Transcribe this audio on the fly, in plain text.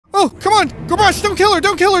Oh, come on! Gorbash, don't kill her!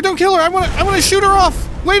 Don't kill her! Don't kill her! I wanna shoot her off!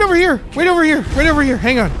 Wait over here! Wait over here! Right over here!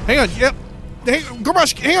 Hang on! Hang on! Yep! Hey,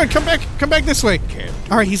 Gorbash, hang on! Come back! Come back this way!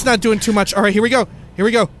 Alright, he's not doing too much. Alright, here we go! Here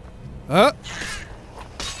we go! Boom!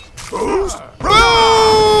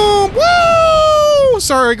 Woo!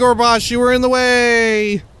 Sorry, Gorbash, you were in the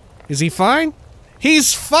way! Is he fine?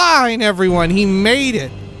 He's fine, everyone! He made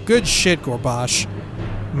it! Good shit, Gorbash.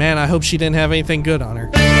 Man, I hope she didn't have anything good on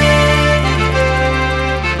her.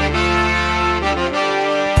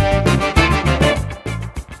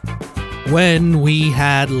 When we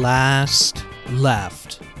had last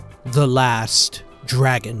left the last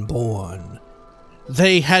Dragonborn,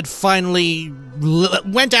 they had finally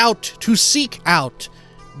went out to seek out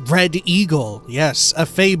Red Eagle. Yes, a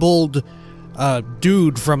fabled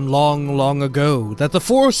dude from long, long ago that the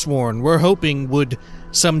Forsworn were hoping would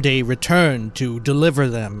someday return to deliver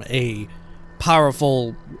them a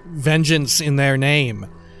powerful vengeance in their name.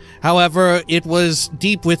 However, it was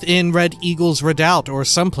deep within Red Eagle's redoubt, or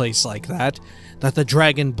someplace like that the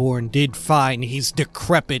Dragonborn did find his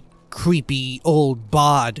decrepit, creepy old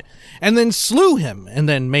bod, and then slew him, and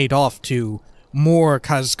then made off to Mor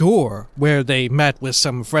Kazgor, where they met with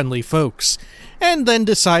some friendly folks, and then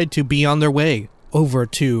decide to be on their way over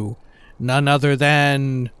to none other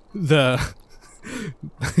than the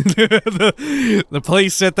the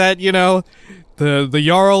place that, you know, the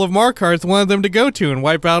Jarl of Markarth wanted them to go to and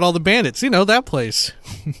wipe out all the bandits. You know, that place.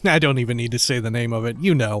 I don't even need to say the name of it.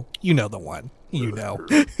 You know the one. You know.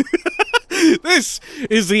 This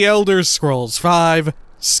is the Elder Scrolls V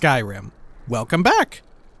Skyrim. Welcome back.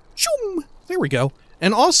 Shoom. There we go.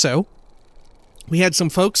 And also, we had some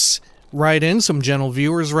folks write in, some gentle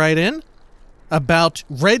viewers write in, about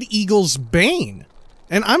Red Eagle's Bane.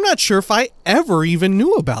 And I'm not sure if I ever even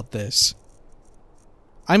knew about this.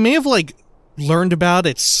 I may have, like, learned about it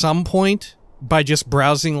at some point by just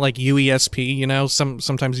browsing, like, UESP, you know?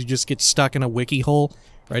 Sometimes you just get stuck in a wiki hole,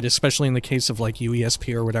 right? Especially in the case of, like,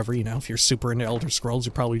 UESP or whatever, you know? If you're super into Elder Scrolls,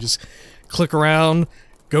 you probably just click around,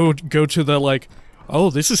 go to the, like, oh,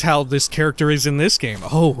 this is how this character is in this game.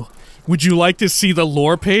 Oh, would you like to see the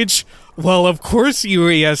lore page? Well, of course,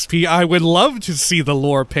 UESP, I would love to see the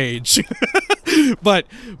lore page. but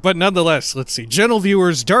nonetheless, let's see. Gentle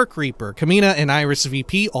viewers, Dark Reaper, Kamina, and Iris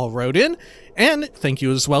VP all wrote in. And thank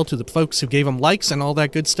you as well to the folks who gave them likes and all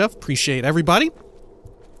that good stuff. Appreciate everybody.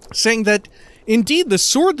 Saying that, indeed, the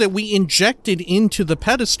sword that we injected into the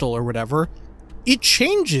pedestal or whatever, it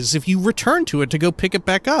changes if you return to it to go pick it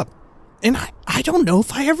back up. And I don't know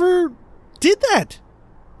if I ever did that.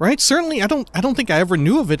 Right? Certainly, I don't think I ever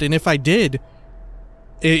knew of it, and if I did,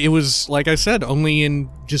 it was, like I said, only in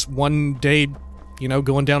just one day, you know,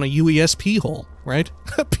 going down a UESP hole, right?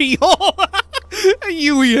 A pee hole! A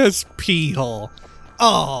UESP hole.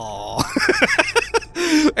 Oh.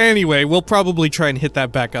 Anyway, we'll probably try and hit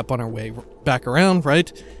that back up on our way back around,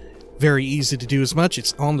 right? Very easy to do as much.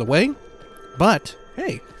 It's on the way. But,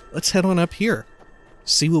 hey, let's head on up here.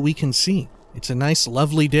 See what we can see. It's a nice,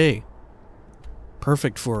 lovely day.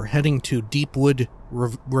 Perfect for heading to Deepwood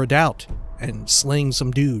Redoubt and slaying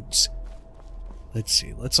some dudes. Let's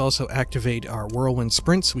see. Let's also activate our whirlwind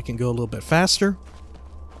sprint so we can go a little bit faster.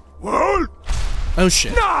 Oh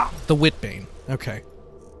shit. The Witbane. Okay.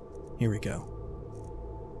 Here we go.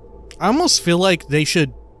 I almost feel like they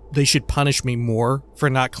should punish me more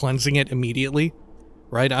for not cleansing it immediately.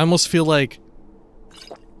 Right? I almost feel like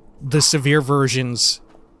the severe versions,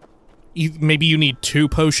 maybe you need 2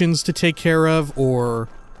 potions to take care of, or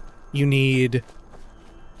you need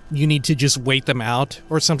to just wait them out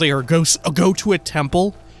or something, or go to a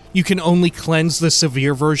temple. You can only cleanse the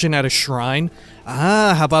severe version at a shrine.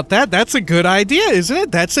 Ah, how about that? That's a good idea, isn't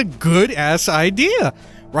it? That's a good-ass idea,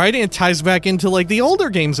 right? And it ties back into, like, the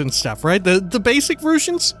older games and stuff, right? The basic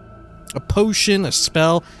versions? A potion, a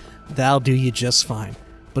spell, that'll do you just fine.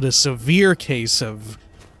 But a severe case of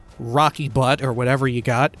rocky butt or whatever you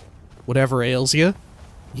got, whatever ails you,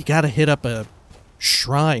 you gotta hit up a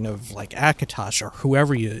shrine of, like, Akatosh or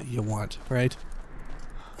whoever you want, right?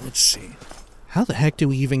 Let's see. How the heck do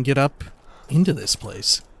we even get up into this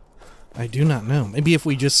place? I do not know. Maybe if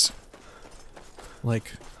we just,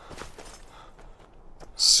 like,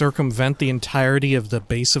 circumvent the entirety of the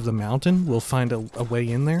base of the mountain, we'll find a way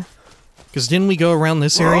in there? Because didn't we go around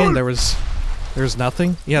this area and there's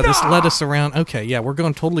nothing? Yeah, this led us around. Okay, yeah, we're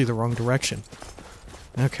going totally the wrong direction.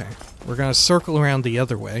 Okay, we're gonna circle around the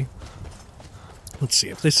other way. Let's see,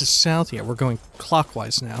 if this is south, yeah, we're going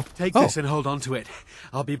clockwise now. Take this and hold on to it.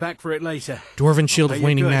 I'll be back for it later. Dwarven Shield of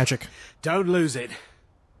Waning Magic. Don't lose it.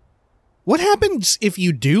 What happens if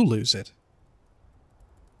you do lose it?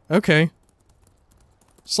 Okay.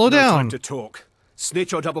 Slow down. No time to talk.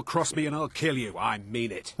 Snitch or double-cross me and I'll kill you. I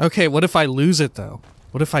mean it. Okay, what if I lose it, though?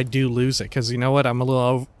 What if I do lose it? Because you know what? I'm a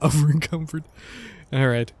little over-encumbered.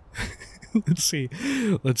 Alright. Let's see.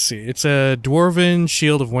 Let's see. It's a Dwarven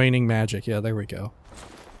Shield of Waning Magic. Yeah, there we go.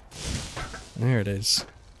 There it is.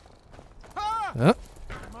 Oh.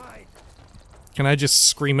 Can I just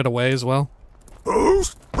scream it away as well?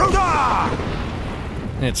 It's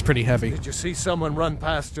pretty heavy. Did you see someone run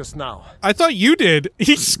past just now? I thought you did.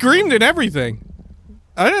 He screamed and everything.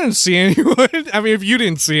 I didn't see anyone. I mean, if you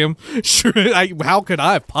didn't see him, sure. How could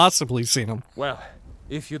I have possibly seen him? Well,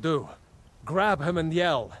 if you do, grab him and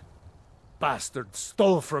yell. Bastard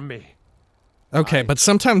stole from me. Okay, but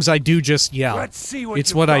sometimes I do just yell. Let's see what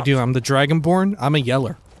It's you what I got. do. I'm the Dragonborn. I'm a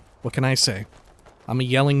yeller. What can I say? I'm a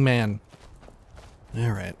yelling man.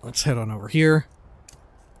 Alright, let's head on over here.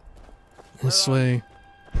 This way.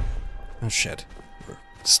 Oh shit.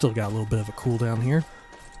 Still got a little bit of a cooldown here.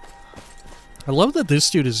 I love that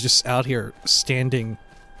this dude is just out here standing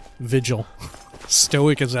vigil.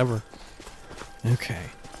 Stoic as ever. Okay.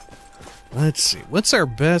 Let's see. What's our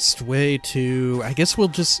best way to... I guess we'll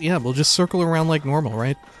just circle around like normal,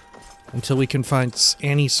 right? Until we can find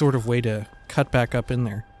any sort of way to cut back up in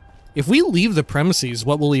there. If we leave the premises,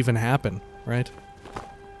 what will even happen, right?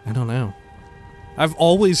 I don't know. I've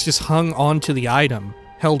always just hung onto the item,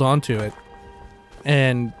 held onto it,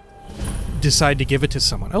 and decide to give it to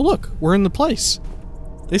someone. Oh look, we're in the place.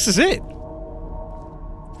 This is it.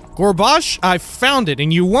 Gorbash, I found it,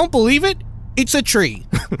 and you won't believe it, it's a tree.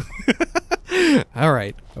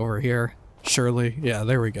 Alright, over here. Surely. Yeah,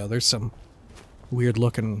 there we go. There's some weird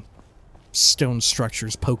looking stone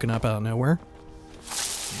structures poking up out of nowhere.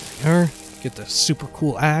 There we are. Get the super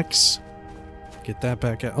cool axe. Get that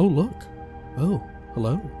back out. Oh, look. Oh,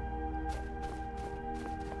 hello.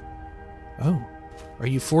 Oh. Are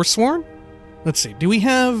you forsworn? Let's see. Do we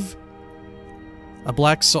have a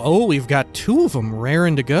black soul? Oh, we've got 2 of them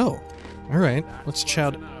raring to go. Alright, let's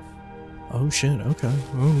chow. Oh shit, okay.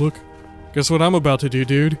 Oh, look. Guess what I'm about to do,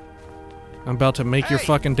 dude? I'm about to make your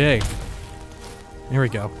fucking day. There we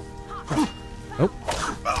go. Oh.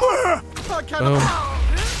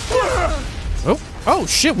 Oh. Oh,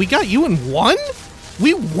 shit, we got you in one?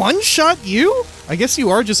 We one-shot you? I guess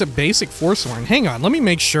you are just a basic forsworn. Hang on, let me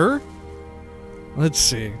make sure. Let's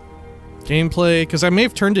see. Gameplay, because I may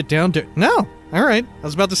have turned it down to... No! Alright, I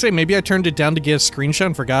was about to say, maybe I turned it down to get a screenshot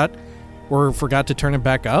and forgot. Or forgot to turn it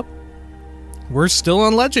back up. We're still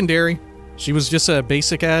on Legendary. She was just a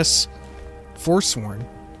basic-ass forsworn.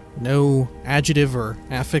 No adjective or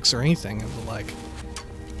affix or anything of the like.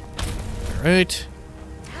 Alright.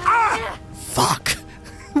 Fuck!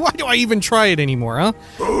 Why do I even try it anymore, huh?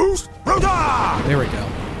 There we go.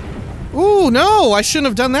 Ooh, no! I shouldn't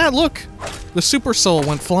have done that, look! The super soul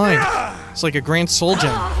went flying. It's like a grand soul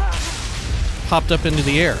gem. Popped up into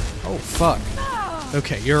the air. Oh, fuck.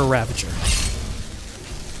 Okay, you're a Ravager.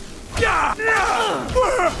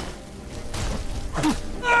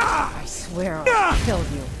 I swear I'll kill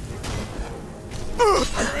you.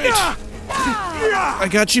 Alright. I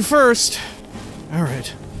got you first.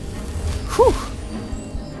 Alright. Whew.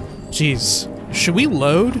 Jeez. Should we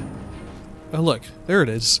load? Oh, look. There it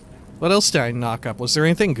is. What else did I knock up? Was there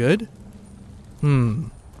anything good? Alright.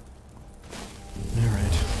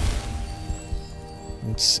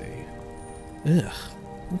 Let's see. Ugh.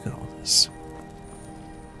 Look at all this.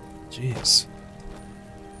 Jeez.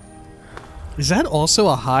 Is that also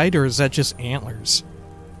a hide, or is that just antlers?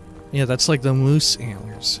 Yeah, that's like the moose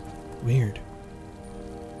antlers. Weird.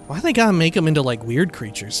 Why they gotta make them into, like, weird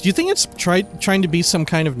creatures? Do you think it's trying to be some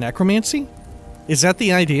kind of necromancy? Is that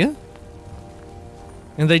the idea?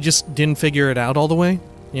 And they just didn't figure it out all the way,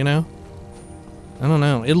 you know? I don't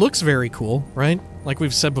know. It looks very cool, right? Like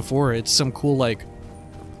we've said before, it's some cool, like,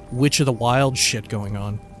 Witch of the Wild shit going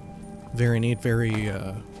on. Very neat, very,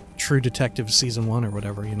 True Detective Season 1 or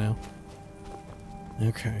whatever, you know?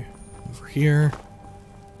 Okay. Over here.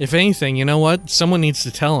 If anything, you know what? Someone needs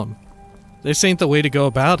to tell them. This ain't the way to go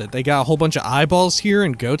about it. They got a whole bunch of eyeballs here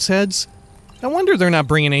and goat's heads. No wonder they're not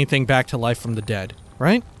bringing anything back to life from the dead,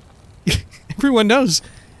 right? Everyone knows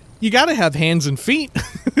you gotta have hands and feet.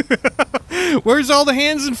 Where's all the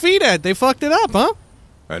hands and feet at? They fucked it up, huh?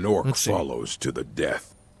 An orc follows to the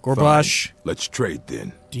death. Gorbash. Fine. Let's trade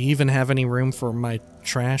then. Do you even have any room for my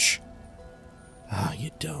trash? Oh, you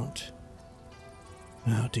don't.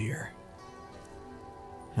 Oh, dear.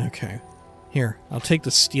 Okay. Here, I'll take the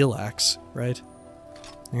steel axe, right?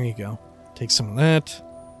 There you go. Take some of that.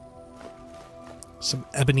 Some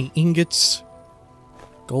ebony ingots.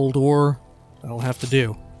 Gold ore. That'll have to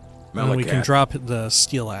do. And then we can drop the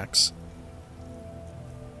steel axe.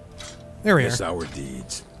 There we are. Our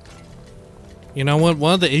deeds. You know what?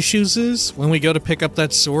 One of the issues is when we go to pick up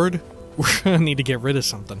that sword, we're gonna need to get rid of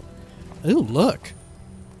something. Ooh, look.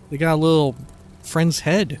 They got a little friend's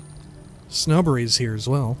head. Snubbery's here as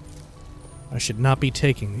well. I should not be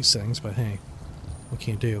taking these things, but hey, what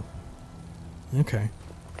can you do? Okay.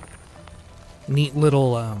 Neat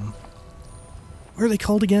little, what are they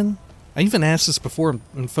called again? I even asked this before,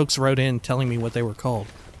 and folks wrote in telling me what they were called.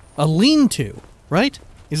 A lean-to, right?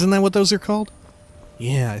 Isn't that what those are called?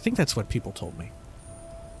 Yeah, I think that's what people told me.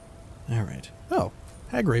 Alright. Oh,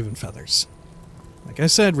 hag raven feathers. Like I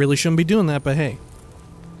said, really shouldn't be doing that, but hey.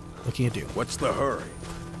 What can you do? What's the hurry?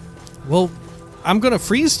 Well, I'm gonna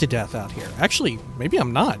freeze to death out here. Actually, maybe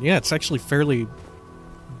I'm not. Yeah, it's actually fairly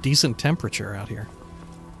decent temperature out here.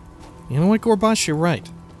 You know what, Gorbash? You're right.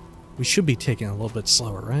 We should be taking it a little bit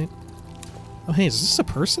slower, right? Oh, hey, is this a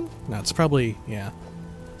person? No, it's probably, yeah.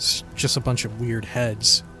 It's just a bunch of weird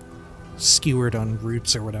heads. Skewered on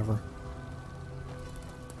roots or whatever.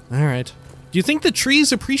 Alright. Do you think the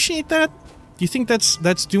trees appreciate that? Do you think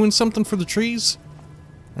that's doing something for the trees?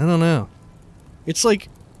 I don't know. It's like,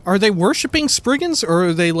 are they worshipping Spriggans, or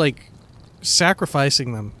are they, like,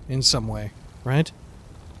 sacrificing them in some way, right?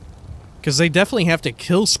 Because they definitely have to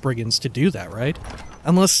kill Spriggans to do that, right?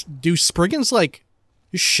 Unless, do Spriggans, like,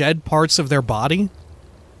 shed parts of their body?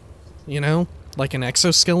 You know? Like an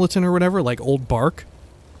exoskeleton or whatever? Like old bark?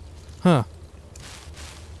 Huh.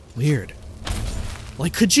 Weird.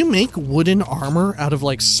 Like, could you make wooden armor out of,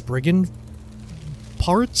 like, Spriggan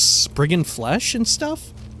parts? Spriggan flesh and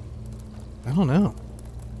stuff? I don't know.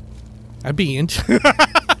 I'd be into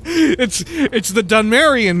it's the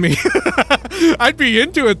Dunmary in me. I'd be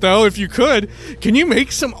into it, though, if you could. Can you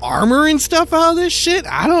make some armor and stuff out of this shit?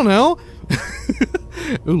 I don't know.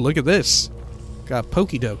 Ooh, look at this. Got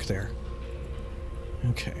Pokedoke there.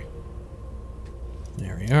 Okay.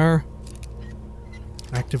 There we are.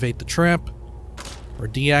 Activate the trap. Or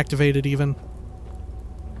deactivate it, even.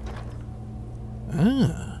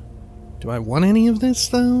 Ah. Do I want any of this,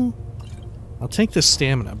 though? I'll take the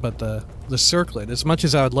stamina, but the circlet, as much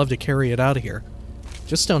as I would love to carry it out of here,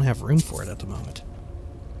 just don't have room for it at the moment.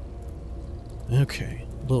 Okay.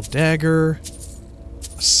 A little dagger.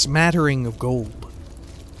 A smattering of gold.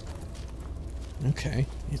 Okay.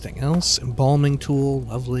 Anything else? Embalming tool.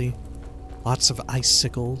 Lovely. Lots of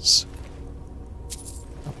icicles.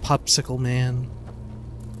 A popsicle man.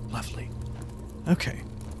 Lovely. Okay.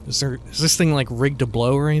 Is this thing like rigged to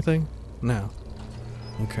blow or anything? No.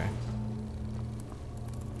 Okay.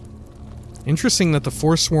 Interesting that the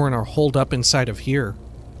forsworn are holed up inside of here.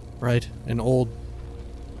 Right? An old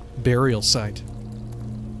burial site.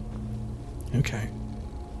 Okay.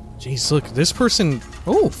 Jeez, look, this person...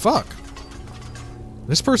 Oh, fuck.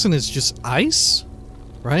 This person is just ice?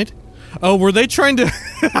 Right? Oh, were they trying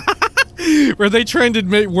to... were they trying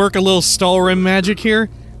to work a little Stalrim magic here?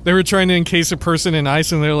 They were trying to encase a person in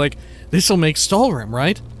ice and they're like, this'll make Stalrim,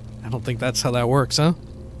 right? I don't think that's how that works, huh?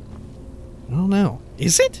 I don't know.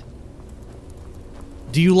 Is it?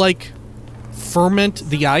 Do you, like, ferment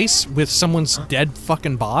the ice with someone's dead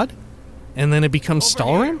fucking bod? And then it becomes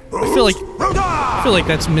Stalrim? I feel like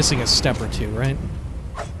that's missing a step or two, right?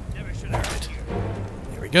 Alright.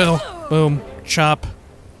 There we go. Boom. Chop.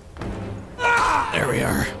 There we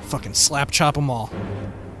are. Fucking slap chop them all.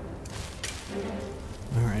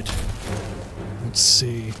 Alright. Let's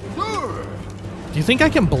see. Do you think I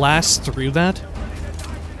can blast through that?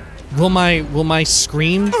 Will my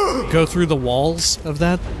screen go through the walls of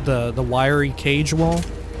that? The wiry cage wall?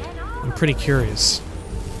 I'm pretty curious.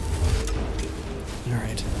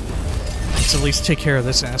 Alright. Let's at least take care of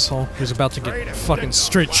this asshole who's about to get fucking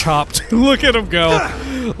straight chopped. Look at him go.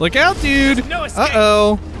 Look out, dude.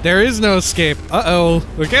 Uh-oh. There is no escape. Uh-oh.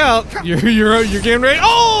 Look out. You're getting ready.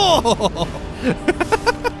 Oh!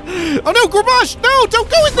 Oh no, Gorbash! No, don't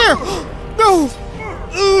go in there! No!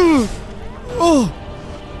 Ugh. Oh!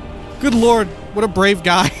 Good lord, what a brave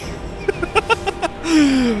guy.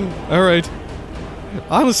 Alright.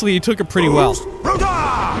 Honestly, he took it pretty well.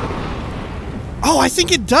 Oh, I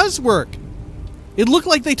think it does work! It looked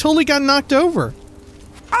like they totally got knocked over.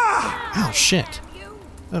 Oh, shit.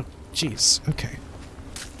 Oh, jeez. Okay.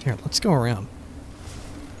 Here, let's go around.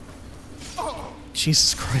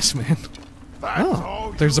 Jesus Christ, man.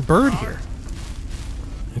 Oh, there's a bird here.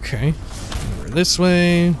 Okay. Over this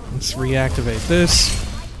way. Let's reactivate this.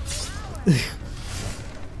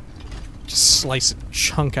 Just slice a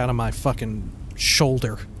chunk out of my fucking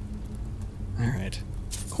shoulder. Alright.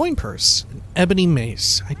 Coin purse. An ebony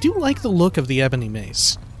mace. I do like the look of the ebony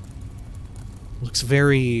mace. Looks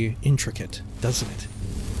very intricate, doesn't it?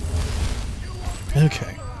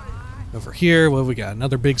 Okay. Over here, what have we got?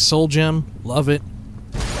 Another big soul gem. Love it.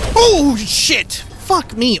 Oh, shit!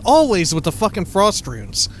 Fuck me, always with the fucking frost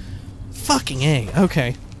runes. Fucking A,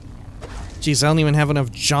 okay. Jeez, I don't even have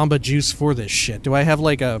enough Jamba juice for this shit. Do I have,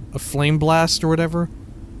 like, a flame blast or whatever?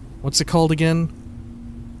 What's it called again?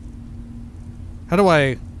 How do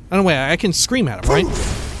I... Oh, wait, I can scream at him, right?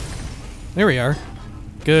 There we are.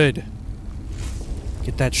 Good.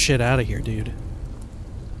 Get that shit out of here, dude.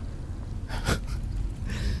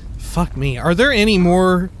 Fuck me. Are there any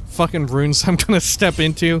more fucking runes I'm gonna step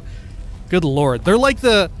into? Good lord. They're like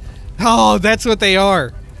the... Oh, that's what they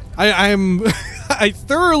are. I'm... I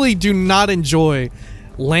thoroughly do not enjoy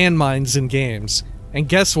landmines in games. And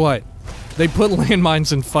guess what? They put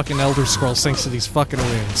landmines in fucking Elder Scrolls thanks to these fucking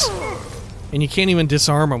runes. And you can't even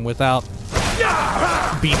disarm them without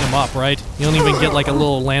beating them up, right? You don't even get like a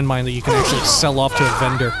little landmine that you can actually sell off to a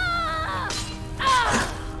vendor.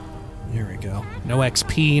 There we go. No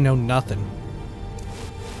XP, no nothing.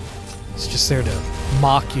 It's just there to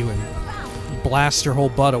mock you and blast your whole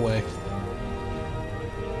butt away.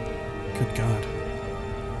 Good God.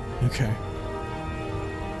 Okay.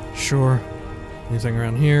 Sure. Anything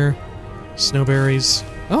around here? Snowberries.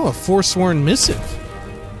 Oh, a forsworn missive.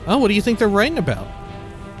 Oh, what do you think they're writing about?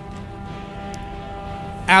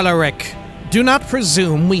 Alaric, do not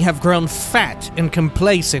presume we have grown fat and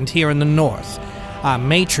complacent here in the north. Our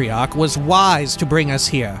matriarch was wise to bring us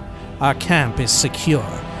here. Our camp is secure,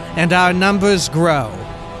 and our numbers grow.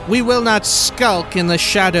 We will not skulk in the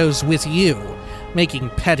shadows with you, making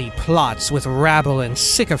petty plots with rabble and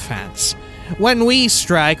sycophants. When we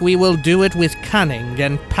strike, we will do it with cunning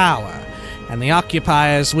and power, and the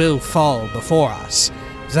occupiers will fall before us.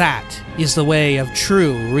 That is the way of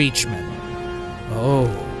true Reachmen. Oh,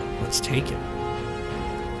 let's take it.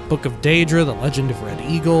 Book of Daedra, the Legend of Red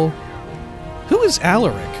Eagle. Who is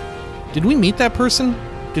Alaric? Did we meet that person?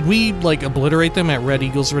 Did we, like, obliterate them at Red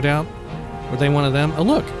Eagle's Redoubt? Were they one of them? Oh,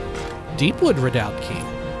 look. Deepwood Redoubt key.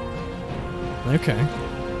 Okay.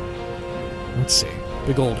 Let's see.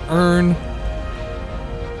 Big old urn.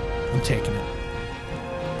 I'm taking it.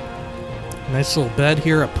 Nice little bed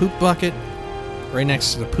here, a poop bucket. Right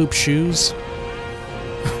next to the poop shoes.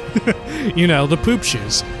 You know, the poop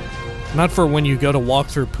shoes. Not for when you go to walk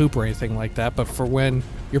through poop or anything like that, but for when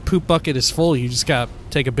your poop bucket is full, you just gotta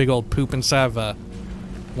take a big old poop inside of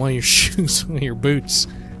one of your shoes, one of your boots.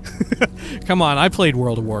 Come on, I played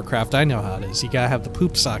World of Warcraft. I know how it is. You gotta have the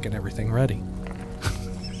poop sock and everything ready.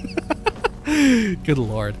 Good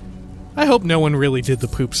lord. I hope no one really did the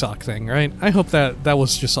poop sock thing, right? I hope that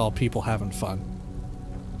was just all people having fun.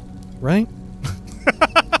 Right?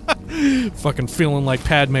 Fucking feeling like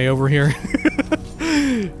Padme over here.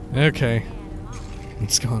 Okay.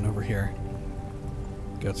 Let's go on over here.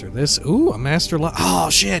 Go through this. Ooh, a master lock. Oh,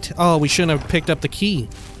 shit! Oh, we shouldn't have picked up the key.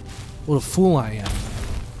 What a fool I am.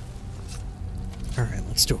 Alright,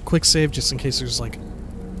 let's do a quick save just in case there's, like,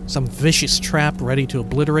 some vicious trap ready to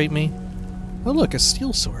obliterate me. Oh, look, a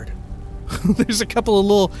steel sword. There's a couple of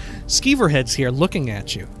little skeever heads here looking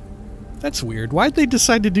at you. That's weird. Why'd they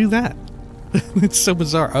decide to do that? It's so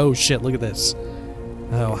bizarre. Oh, shit, look at this.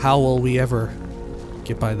 Oh, how will we ever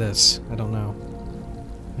get by this? I don't know.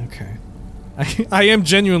 Okay. I am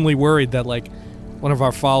genuinely worried that, like, one of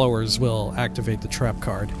our followers will activate the trap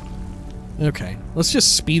card. Okay, let's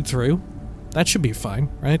just speed through. That should be fine,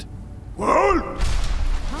 right? Boom.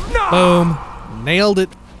 Nailed it.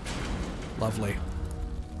 Lovely.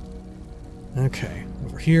 Okay,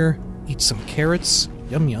 over here. Eat some carrots.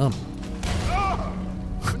 Yum yum.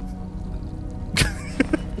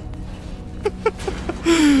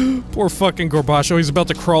 Poor fucking Gorbachev. He's about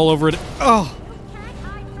to crawl over it. Oh!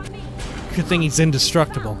 Good thing he's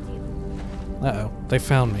indestructible. Uh-oh, they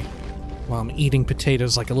found me. While I'm eating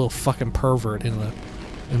potatoes like a little fucking pervert in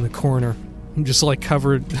the corner. I'm just like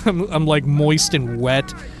covered. I'm like moist and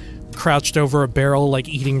wet, crouched over a barrel, like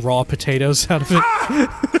eating raw potatoes out of it.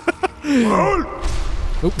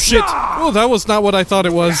 Oh shit! Oh, that was not what I thought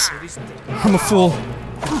it was. I'm a fool.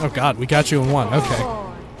 Oh god, we got you in one. Okay.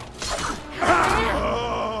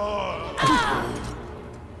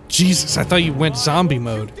 Jesus, I thought you went zombie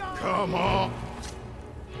mode. Come on.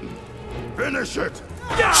 Finish it.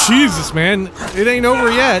 Jesus, man, it ain't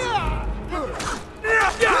over yet.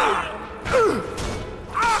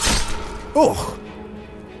 Oh,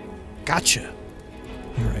 gotcha.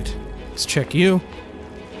 All right, let's check you.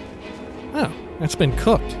 Oh, that's been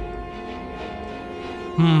cooked.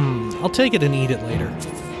 I'll take it and eat it later.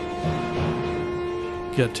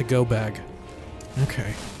 Get to-go bag.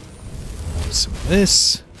 Okay. Some of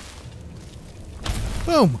this.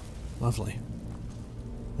 Boom! Lovely.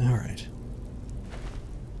 Alright.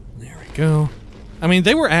 There we go. I mean,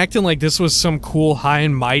 they were acting like this was some cool high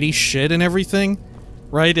and mighty shit and everything.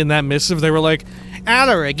 right? In that missive, they were like,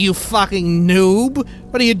 Alaric, you fucking noob!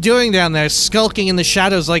 What are you doing down there, skulking in the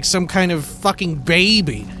shadows like some kind of fucking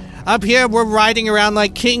baby? Up here, we're riding around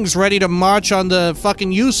like kings, ready to march on the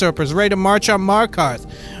fucking usurpers, ready to march on Markarth.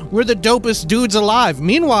 We're the dopest dudes alive.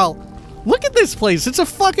 Meanwhile, look at this place. It's a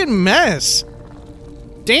fucking mess.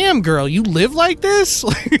 Damn, girl, you live like this?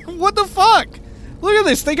 Like, what the fuck? Look at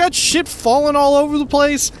this. They got shit falling all over the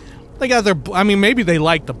place. They got their... I mean, maybe they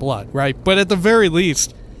like the blood, right? But at the very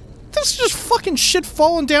least, there's just fucking shit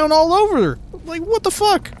falling down all over. Like, what the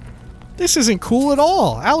fuck? This isn't cool at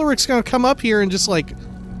all. Alaric's gonna come up here and just, like,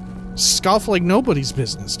 scoff like nobody's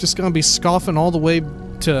business. Just gonna be scoffing all the way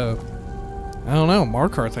to... I don't know,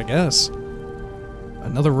 Markarth, I guess.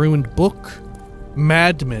 Another ruined book.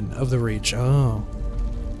 Madmen of the Reach. Oh.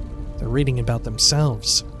 They're reading about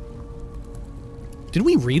themselves. Did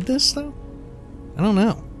we read this, though? I don't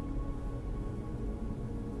know.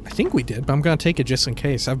 I think we did, but I'm gonna take it just in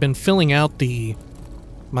case. I've been filling out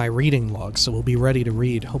my reading log, so we'll be ready to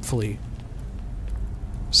read, hopefully,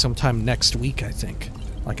 sometime next week, I think.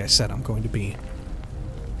 Like I said, I'm going to be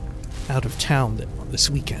out of town this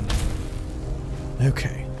weekend.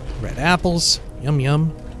 Okay. Red apples. Yum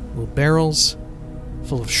yum. Little barrels.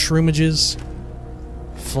 Full of shroomages.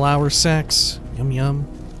 Flour sacks. Yum yum.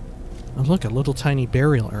 Oh look, a little tiny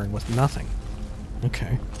burial urn with nothing.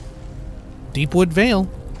 Okay. Deepwood Vale.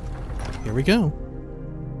 Here we go.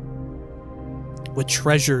 What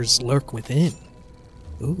treasures lurk within?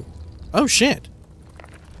 Ooh. Oh shit.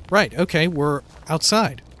 Right, okay, we're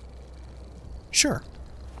outside. Sure.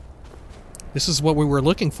 This is what we were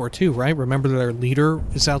looking for too, right? Remember that our leader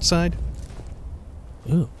is outside?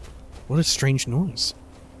 Ooh. What a strange noise.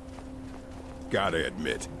 Gotta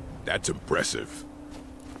admit, that's impressive.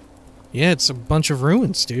 Yeah, it's a bunch of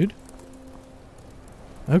ruins, dude.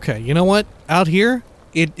 Okay, you know what? Out here,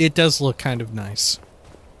 it does look kind of nice.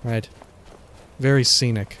 Right? Very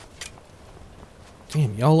scenic.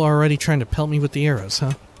 Damn, y'all already trying to pelt me with the arrows,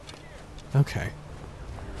 huh? Okay.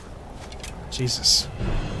 Jesus.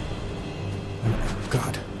 Oh,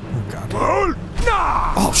 God. Oh, God.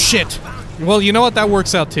 Oh, shit! Well, you know what? That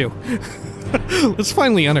works out, too. Let's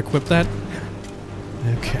finally unequip that.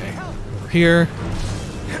 Okay. Over here.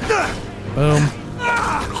 Boom.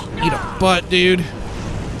 Eat a butt, dude.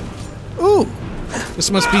 Ooh! This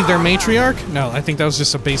must be their matriarch? No, I think that was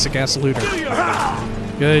just a basic-ass looter.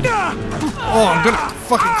 Good. Oh, I'm gonna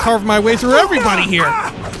fucking carve my way through everybody here!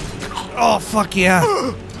 Oh, fuck yeah.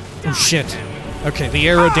 Oh, shit. Okay, the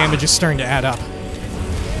arrow damage is starting to add up.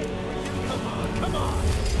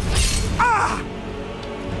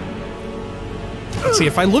 Let's see,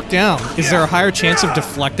 if I look down, is there a higher chance of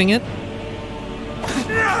deflecting it?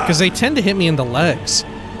 Because they tend to hit me in the legs.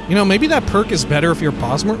 You know, maybe that perk is better if you're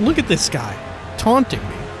Bosmer. Look at this guy. Taunting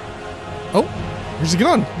me. Oh, where's he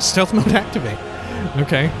gone? Stealth mode activate.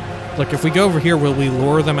 Okay. Look, if we go over here, will we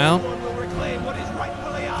lure them out?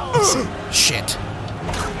 Shit.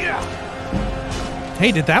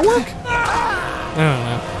 Hey, did that work? I don't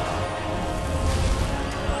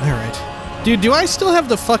know. Alright. Dude, do I still have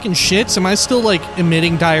the fucking shits? Am I still, like,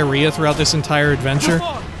 emitting diarrhea throughout this entire adventure?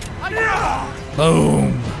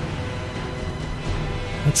 Boom.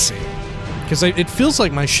 Let's see. Because it feels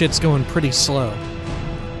like my shit's going pretty slow.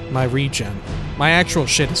 My regen. My actual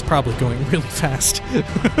shit is probably going really fast.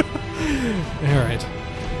 Alright.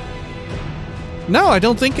 No, I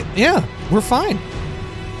don't think... Yeah, we're fine.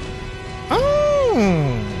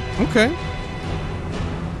 Oh, okay.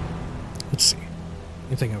 Let's see.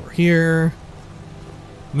 Anything over here?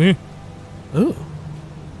 Meh. Ooh.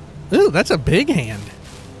 Ooh, that's a big hand.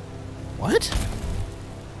 What?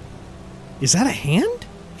 Is that a hand?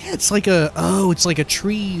 Yeah, it's like a... Oh, it's like a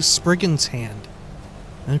tree spriggan's hand.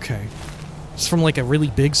 Okay. It's from like a really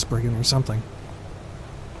big spriggan or something.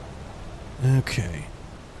 Okay.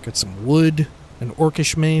 Got some wood, an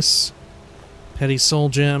orcish mace, petty soul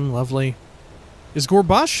gem, lovely. Is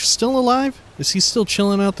Gorbash still alive? Is he still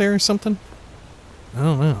chilling out there or something? I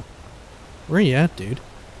don't know. Where are you at, dude?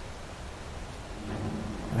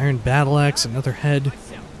 Iron battle axe, another head.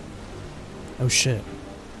 Oh shit.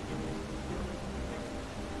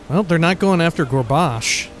 Well, they're not going after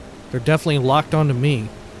Gorbash. They're definitely locked onto me.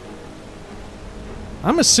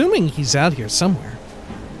 I'm assuming he's out here somewhere.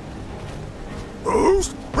 There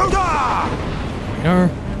we are.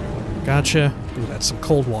 Gotcha. Ooh, that's some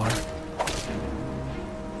cold water.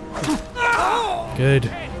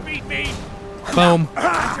 Good. Boom.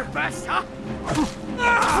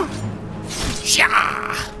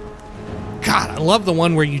 God, I love the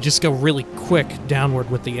one where you just go really quick downward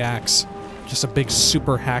with the axe. Just a big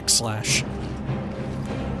super hack slash.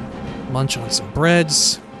 Munch on some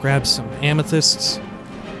breads. Grab some amethysts.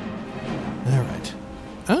 Alright.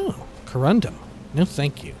 Oh, corundum. No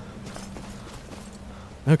thank you.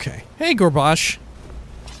 Okay. Hey, Gorbash.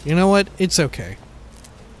 You know what? It's okay.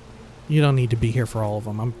 You don't need to be here for all of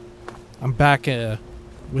them. I'm back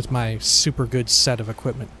with my super good set of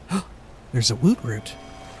equipment. There's a woot root.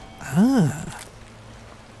 Ah.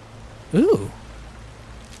 Ooh.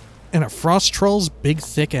 And a frost troll's big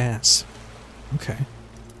thick ass. Okay.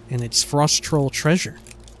 And it's frost troll treasure.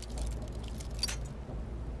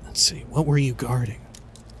 Let's see. What were you guarding?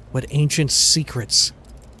 What ancient secrets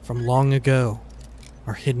from long ago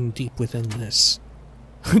are hidden deep within this?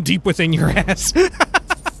 Deep within your ass.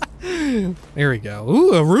 There we go.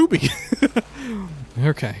 Ooh, a ruby.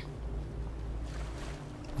 Okay.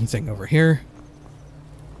 Anything over here?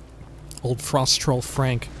 Old frost troll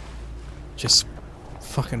Frank. Just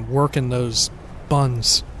fucking working those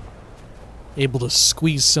buns. Able to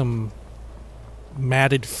squeeze some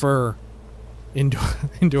matted fur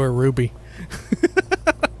into a ruby.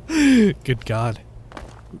 Good God.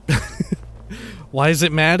 Why is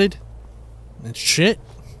it matted? It's shit.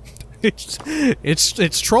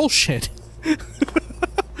 It's troll shit.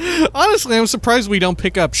 Honestly, I'm surprised we don't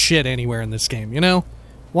pick up shit anywhere in this game, you know?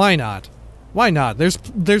 Why not? Why not?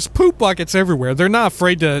 There's poop buckets everywhere. They're not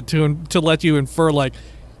afraid to let you infer, like,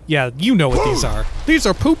 yeah, you know what these are. These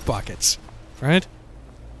are poop buckets, right?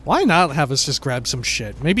 Why not have us just grab some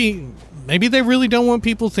shit? Maybe they really don't want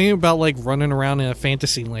people thinking about, like, running around in a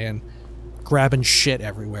fantasy land grabbing shit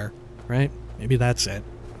everywhere, right? Maybe that's it.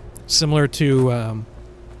 Similar to,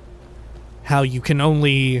 how you can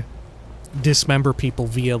only dismember people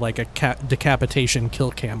via, like, a decapitation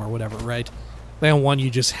kill cam or whatever, right? They don't want you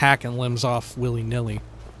just hacking limbs off willy-nilly,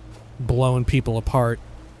 blowing people apart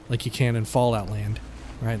like you can in Fallout Land,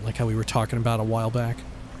 right? Like how we were talking about a while back.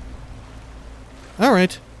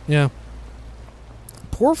 Alright, yeah.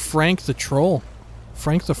 Poor Frank the Troll.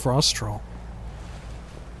 Frank the Frost Troll.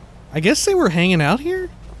 I guess they were hanging out here?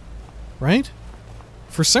 Right?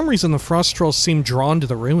 For some reason the Frost Trolls seem drawn to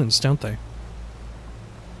the ruins, don't they?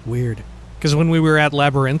 Weird. Because when we were at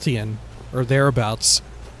Labyrinthian, or thereabouts,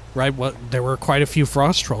 right, there were quite a few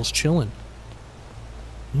Frost Trolls chilling.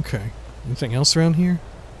 Okay. Anything else around here?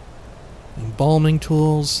 Embalming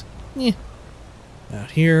tools. Eh.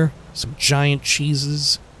 Out here, some giant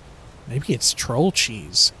cheeses. Maybe it's troll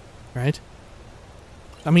cheese, right?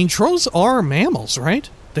 I mean, trolls are mammals, right?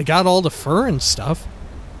 They got all the fur and stuff.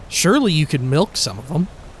 Surely you could milk some of them.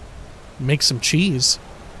 Make some cheese,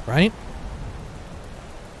 right?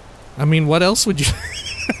 I mean, what else would you...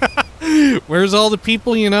 Where's all the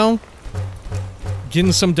people, you know,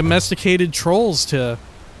 getting some domesticated trolls to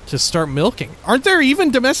start milking? Aren't there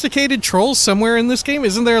even domesticated trolls somewhere in this game?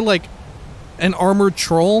 Isn't there, like, an armored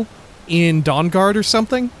troll in Dawnguard or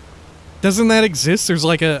something? Doesn't that exist? There's,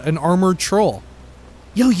 like, an armored troll.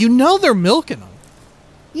 Yo, you know they're milking them.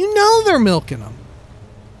 You know they're milking them.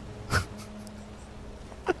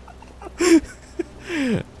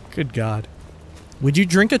 Good God. Would you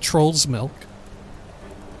drink a troll's milk?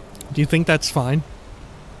 Do you think that's fine?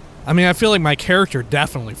 I mean, I feel like my character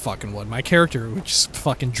definitely fucking would. My character would just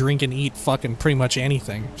fucking drink and eat fucking pretty much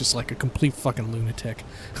anything. Just like a complete fucking lunatic.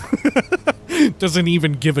 Doesn't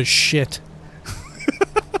even give a shit.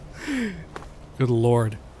 Good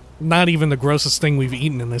Lord. Not even the grossest thing we've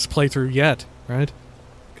eaten in this playthrough yet, right?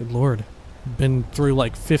 Good Lord. Been through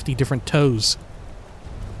like 50 different toes.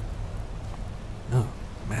 Oh,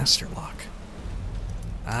 master lock.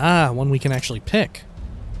 Ah, one we can actually pick.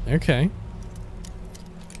 Okay.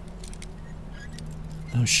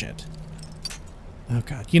 Oh, shit. Oh,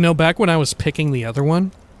 God. You know, back when I was picking the other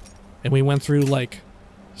one, and we went through, like,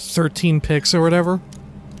 13 picks or whatever,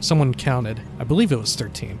 someone counted. I believe it was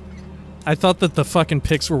 13. I thought that the fucking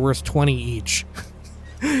picks were worth 20 each.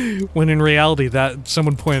 When in reality, that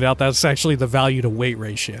someone pointed out that's actually the value to weight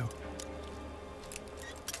ratio.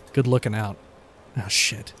 Good looking out. Oh,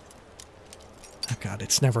 shit. Oh, God,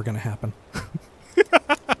 it's never gonna happen.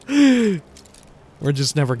 We're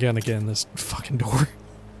just never gonna get in this fucking door.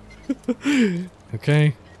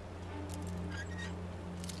 Okay.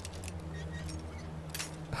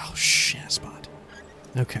 Oh, shit, spot.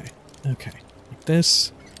 Okay, okay. Like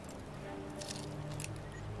this.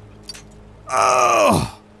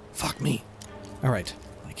 Oh! Fuck me. Alright,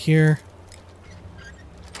 like here.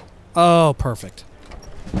 Oh, perfect.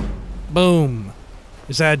 Boom.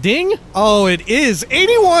 Is that a ding? Oh, it is.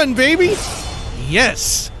 81, baby!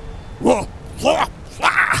 Yes! There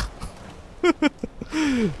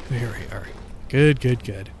we are. Good, good,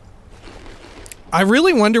 good. I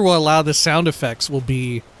really wonder what a lot of the sound effects will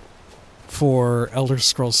be for Elder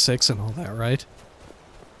Scrolls 6 and all that, right?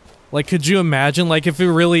 Like, could you imagine, like, if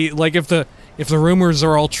it really, like, if if the rumors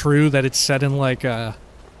are all true that it's set in like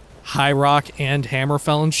High Rock and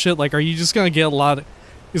Hammerfell and shit, like, are you just gonna get a lot of...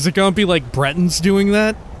 Is it gonna be like Bretons doing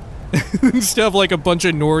that? Instead of like a bunch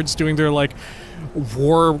of Nords doing their like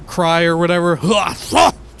war cry or whatever?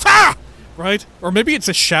 Right? Or maybe it's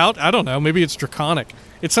a shout? I don't know. Maybe it's Draconic.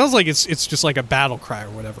 It sounds like it's just like a battle cry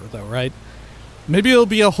or whatever, though, right? Maybe it'll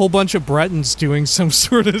be a whole bunch of Bretons doing some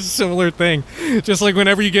sort of similar thing. Just like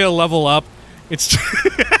whenever you get a level up, it's...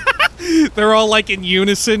 They're all like in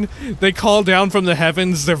unison. They call down from the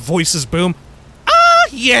heavens, their voices boom. Ah,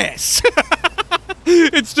 yes!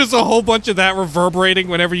 It's just a whole bunch of that reverberating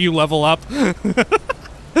whenever you level up.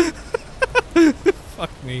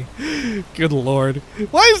 Fuck me. Good lord.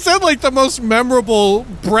 Why is that like the most memorable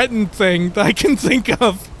Breton thing that I can think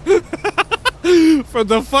of? For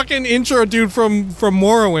the fucking intro dude from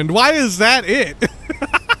Morrowind. Why is that it?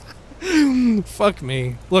 Fuck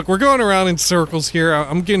me. Look, we're going around in circles here.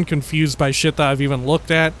 I'm getting confused by shit that I've even looked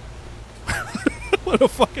at. What a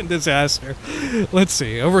fucking disaster. Let's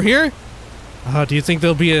see. Over here? Do you think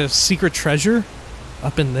there'll be a secret treasure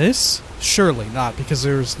up in this? Surely not, because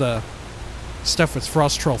there's the stuff with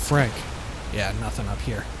Frost Troll Frank. Yeah, nothing up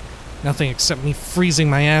here. Nothing except me freezing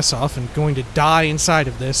my ass off and going to die inside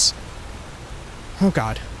of this. Oh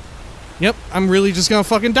god. Yep, I'm really just gonna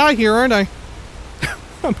fucking die here, aren't I?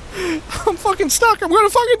 I'm fucking stuck. I'm gonna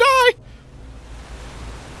fucking die.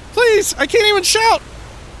 Please, I can't even shout.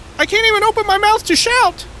 I can't even open my mouth to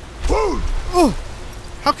shout. Oh,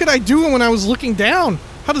 how could I do it when I was looking down?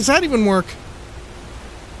 How does that even work?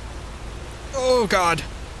 Oh god.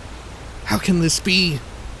 How can this be?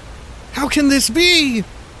 How can this be?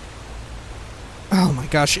 Oh my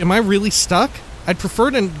gosh, am I really stuck? I'd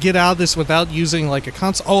prefer to get out of this without using like a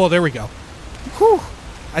console. Oh, there we go. Whew.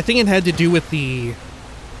 I think it had to do with the...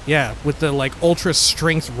 Yeah, with the like ultra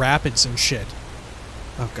strength rapids and shit.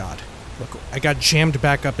 Oh god. Look, I got jammed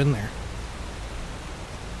back up in there.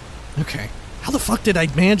 Okay. How the fuck did I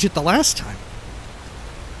manage it the last time?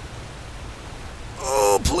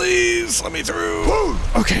 Oh, please, let me through.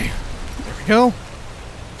 Okay. There we go.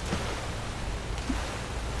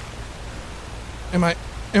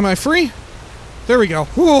 Am I free? There we go.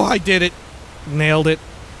 Whoa, I did it. Nailed it.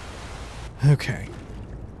 Okay.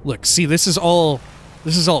 Look, see, this is all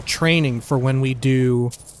training for when we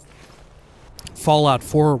do Fallout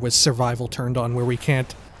 4 with survival turned on, where we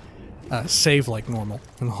can't save like normal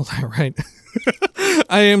and all that, right?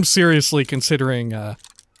 I am seriously considering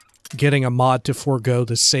getting a mod to forego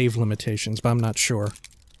the save limitations, but I'm not sure.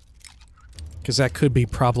 Because that could be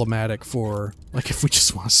problematic for, like, if we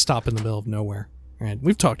just want to stop in the middle of nowhere. Right,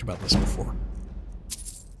 we've talked about this before.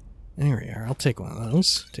 There we are, I'll take one of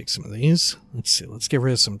those. Take some of these. Let's see, let's get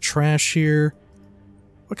rid of some trash here.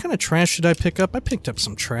 What kind of trash did I pick up? I picked up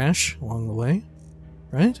some trash along the way.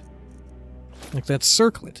 Right? Like that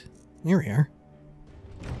circlet. Here we are.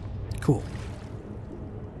 Cool.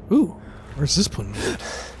 Ooh, where's this putting me at?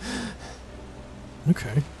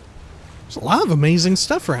 Okay. There's a lot of amazing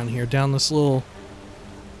stuff around here down this little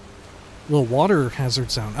water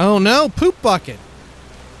hazard zone. Oh no, poop bucket!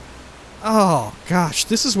 Oh gosh,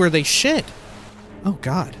 this is where they shit. Oh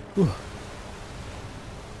god. Ooh.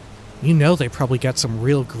 You know they probably got some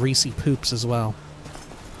real greasy poops as well.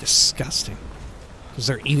 Disgusting. Because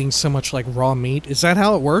they're eating so much like raw meat. Is that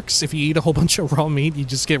how it works? If you eat a whole bunch of raw meat, you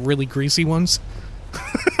just get really greasy ones?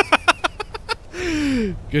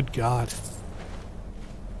 Good god.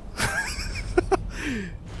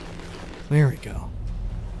 There we go.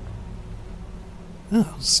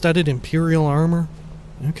 Oh, studded Imperial armor.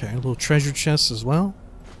 Okay, a little treasure chest as well.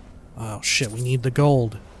 Oh shit, we need the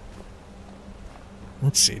gold.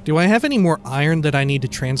 Let's see, do I have any more iron that I need to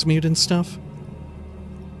transmute and stuff?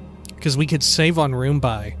 Because we could save on room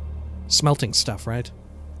by smelting stuff, right?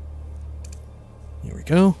 Here we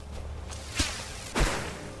go.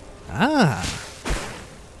 Ah!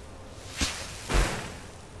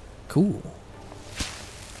 Cool.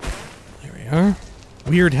 There we are.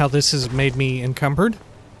 Weird how this has made me encumbered,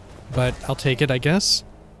 but I'll take it, I guess.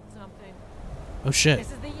 Something. Oh shit.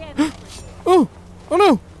 This is the end. Oh! Oh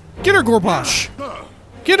no! Get her, Gorbash!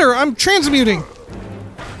 Get her! I'm transmuting!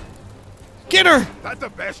 Get her! That's the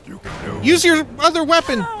best you can do. Use your other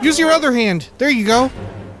weapon! Use your other hand! There you go!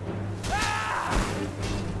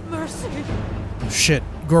 Mercy. Oh shit.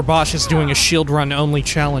 Gorbash is doing a shield run only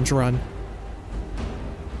challenge run.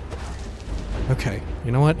 Okay,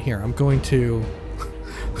 you know what? Here, I'm going to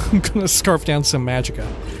scarf down some magicka,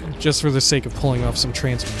 just for the sake of pulling off some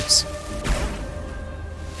transmutes.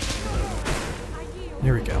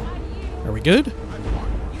 There we go. Are we good?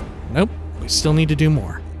 Nope, we still need to do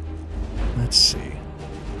more. Let's see.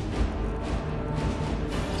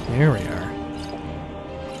 There we are.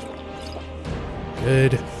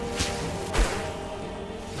 Good.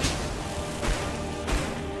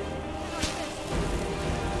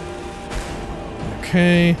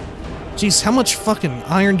 Okay. Jeez, how much fucking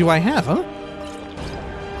iron do I have, huh?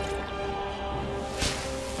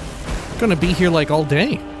 Gonna be here like all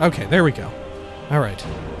day. Okay, there we go. Alright.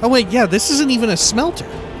 Oh wait, yeah, this isn't even a smelter.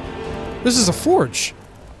 This is a forge.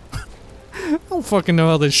 I don't fucking know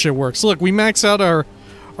how this shit works. Look, we max out our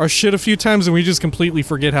shit a few times and we just completely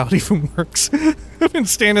forget how it even works. I've been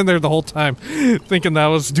standing there the whole time thinking that I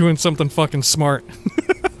was doing something fucking smart.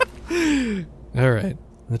 Alright,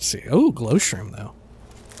 let's see. Oh, glow shroom though.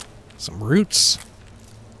 Some roots.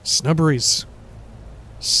 Snubberies.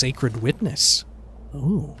 Sacred witness.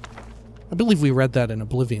 Ooh. I believe we read that in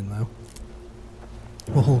Oblivion though.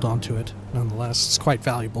 We'll hold on to it, nonetheless. It's quite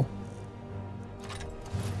valuable.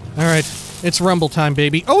 Alright, it's rumble time,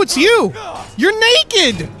 baby. Oh, it's you! You're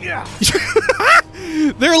naked!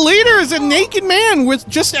 Their leader is a naked man with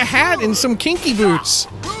just a hat and some kinky boots.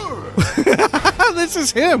 This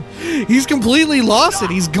is him. He's completely lost it.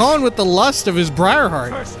 He's gone with the lust of his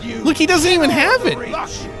Briarheart. Look, he doesn't even have it.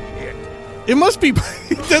 It must be...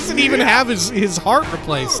 He doesn't even have his heart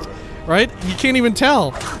replaced. Right? You can't even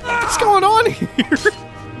tell. What's going on here?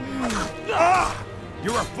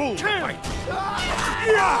 You're a fool.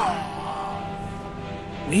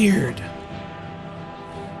 Weird.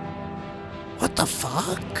 What the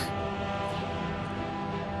fuck?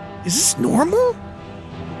 Is this normal?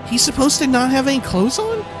 He's supposed to not have any clothes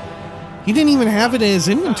on? He didn't even have it in his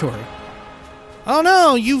inventory. Oh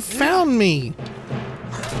no, you found me!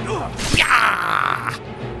 Yeah!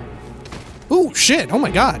 Oh shit, oh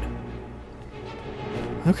my god.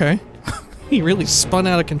 Okay. He really spun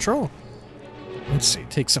out of control. Let's see,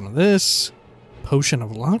 take some of this. Potion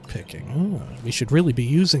of lockpicking. Oh, we should really be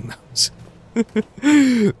using those.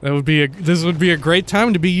 This would be a great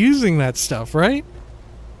time to be using that stuff, right?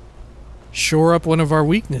 Shore up one of our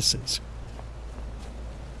weaknesses.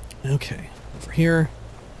 Okay, over here.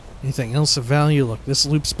 Anything else of value? Look, this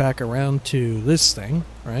loops back around to this thing,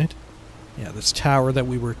 right? Yeah, this tower that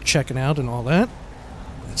we were checking out and all that.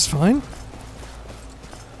 That's fine.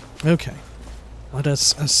 Okay. Let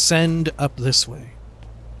us ascend up this way.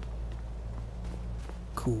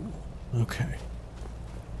 Cool. Okay.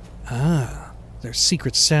 Ah, there's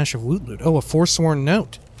secret stash of loot. Oh, a forsworn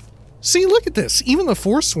note. See, look at this. Even the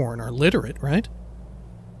forsworn are literate, right?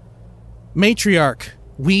 Matriarch,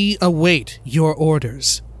 we await your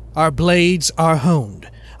orders. Our blades are honed,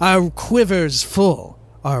 our quivers full,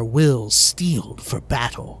 our wills steeled for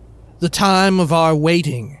battle. The time of our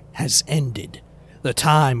waiting has ended. The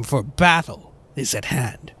time for battle is at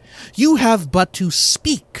hand. You have but to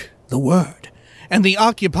speak the word, and the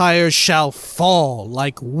occupiers shall fall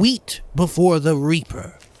like wheat before the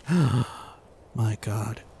reaper. My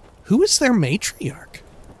god. Who is their matriarch?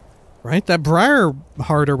 Right? That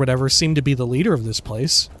Briarheart or whatever seemed to be the leader of this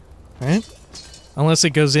place. Right? Unless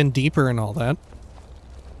it goes in deeper and all that.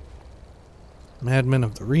 Madmen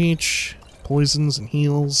of the Reach. Poisons and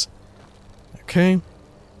heals. Okay.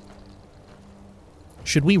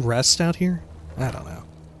 Should we rest out here? I don't know.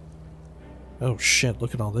 Oh shit,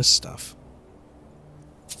 look at all this stuff.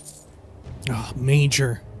 Oh,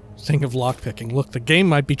 major thing of lockpicking. Look, the game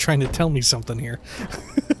might be trying to tell me something here.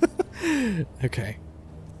 Okay.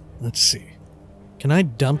 Let's see. Can I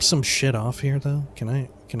dump some shit off here, though? Can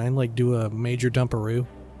I like, do a major dumperoo?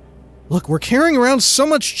 Look, we're carrying around so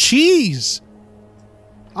much cheese!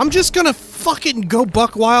 I'm just gonna fucking go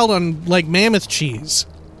buck wild on, like, mammoth cheese.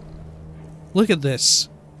 Look at this.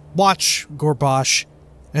 Watch, Gorbash,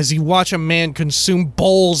 as you watch a man consume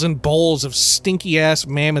bowls and bowls of stinky-ass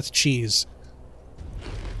mammoth cheese.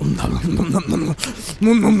 Delicious,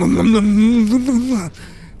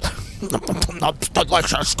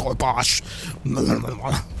 Gorbash.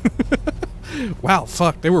 Wow,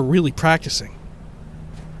 fuck, they were really practicing.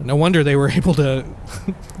 No wonder they were able to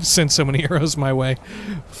send so many arrows my way.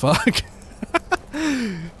 Fuck.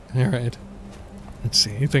 Alright. Let's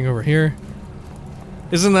see, anything over here?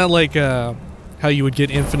 Isn't that like, how you would get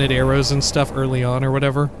infinite arrows and stuff early on or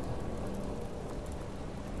whatever?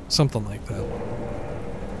 Something like that.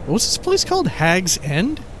 What's this place called? Hag's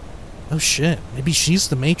End? Oh shit, maybe she's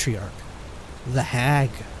the matriarch. The hag.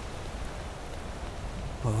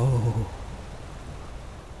 Oh.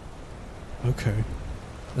 Okay.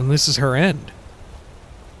 And this is her end.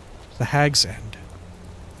 The Hag's End.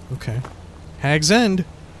 Okay. Hag's End.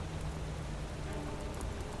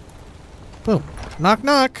 Boom. Knock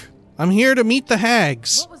knock. I'm here to meet the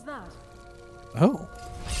hags. What was that? Oh.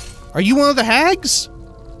 Are you one of the hags?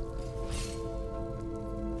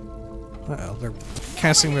 Uh-oh, they're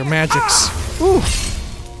casting their magics. Ooh.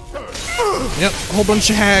 Yep, a whole bunch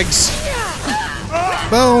of hags.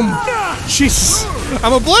 Boom. Jesus.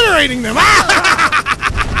 I'm obliterating them.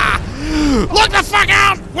 Look the fuck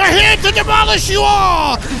out! We're here to demolish you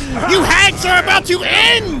all! You hags are about to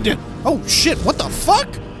end! Oh shit, what the fuck?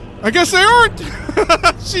 I guess they aren't!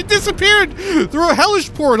 She disappeared through a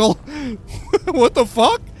hellish portal. What the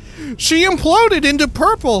fuck? She imploded into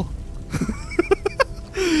purple.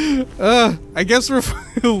 I guess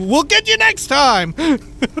we'll get you next time!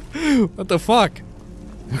 What the fuck?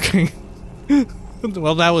 Okay.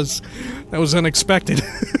 Well, that was unexpected.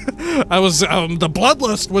 The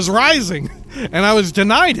bloodlust was rising, and I was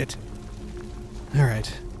denied it.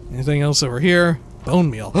 Alright. Anything else over here? Bone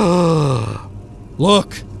meal.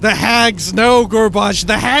 Look! The hags know, Gorbash!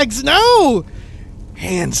 The hags know!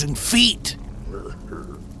 Hands and feet!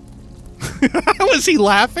 Was he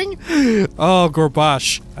laughing? Oh,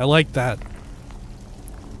 Gorbash. I like that.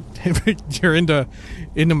 You're into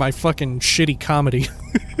my fucking shitty comedy.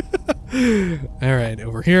 Alright,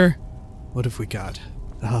 over here. What have we got?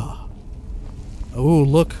 Oh,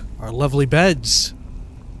 look. Our lovely beds.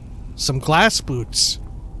 Some glass boots.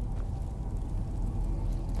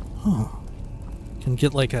 Huh. Can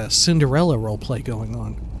get like a Cinderella roleplay going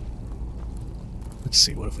on. Let's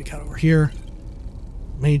see, what have we got over here?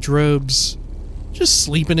 Mage robes. Just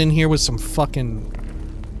sleeping in here with some fucking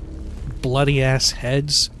bloody ass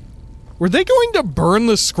heads. Were they going to burn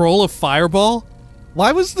the scroll of fireball?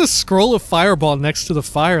 Why was the scroll of fireball next to the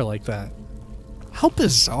fire like that? How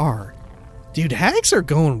bizarre. Dude, hags are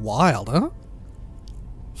going wild, huh?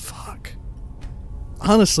 Fuck.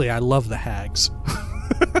 Honestly, I love the hags.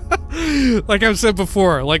 Like I've said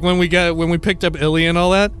before, like when we picked up Illy and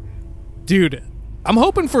all that. Dude, I'm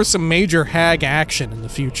hoping for some major hag action in the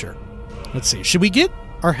future. Let's see, should we get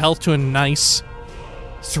our health to a nice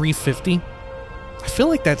 350? I feel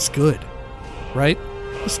like that's good, right?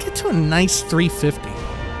 Let's get to a nice 350.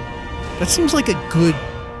 That seems like a good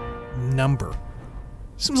number.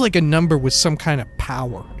 Seems like a number with some kind of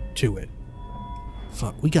power to it.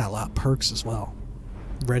 Fuck, we got a lot of perks as well.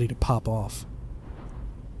 Ready to pop off.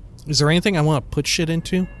 Is there anything I want to put shit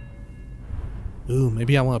into? Ooh,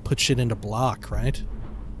 maybe I want to put shit into block, right?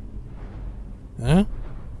 Huh?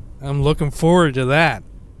 I'm looking forward to that.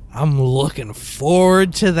 I'm looking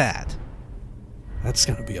forward to that. That's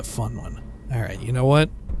gonna be a fun one. Alright, you know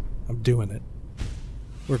what? I'm doing it.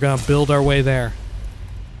 We're gonna build our way there.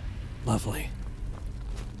 Lovely.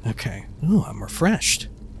 Okay. Ooh, I'm refreshed.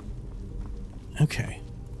 Okay.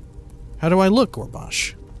 How do I look,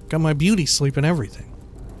 Gorbash? Got my beauty sleep and everything.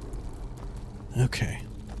 Okay.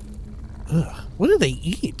 Ugh. What do they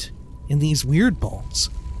eat in these weird bowls?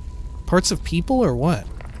 Parts of people or what?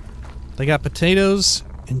 They got potatoes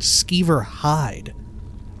and skeever hide.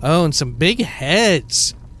 Oh, and some big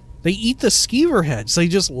heads. They eat the skeever heads. They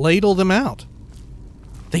just ladle them out.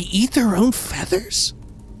 They eat their own feathers?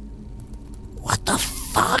 What the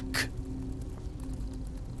fuck?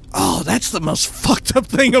 Oh, that's the most fucked up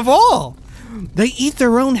thing of all. They eat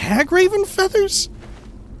their own hagraven feathers?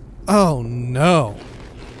 Oh, no.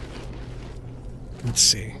 Let's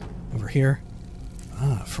see. Over here.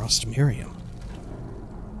 Ah, Frostimirium.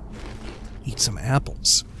 Eat some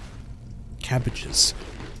apples. Cabbages.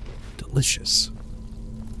 Delicious.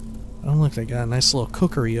 Oh, look, they got a nice little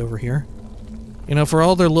cookery over here. You know, for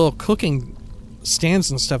all their little cooking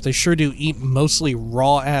stands and stuff, they sure do eat mostly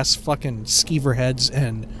raw-ass fucking skeever heads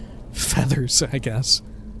and feathers, I guess.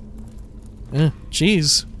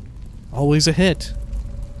 Cheese. Always a hit.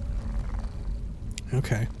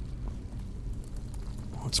 Okay.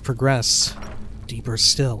 Let's progress. Deeper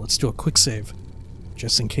still. Let's do a quick save.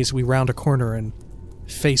 Just in case we round a corner and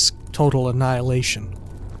face total annihilation.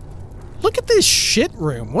 Look at this shit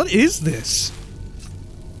room. What is this?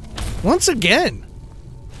 Once again.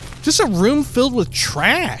 Just a room filled with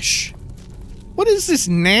trash. What is this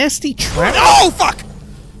nasty trash? Oh, fuck!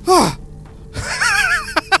 Oh.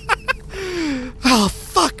 Oh,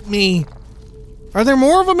 fuck me. Are there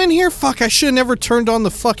more of them in here? Fuck, I should have never turned on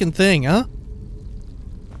the fucking thing, huh?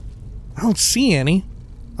 I don't see any.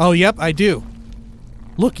 Oh, yep, I do.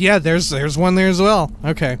 Look, yeah, there's one there as well.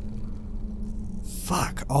 Okay.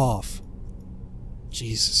 Fuck off.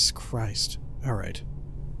 Jesus Christ. Alright.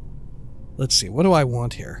 Let's see, what do I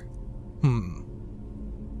want here?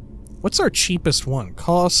 What's our cheapest one?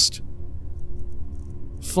 Cost.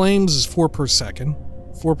 Flames is 4 per second.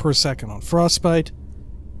 4 per second on frostbite.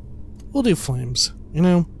 We'll do flames. You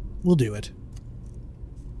know, we'll do it.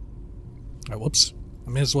 Oh, whoops. I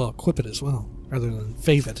may as well equip it as well, rather than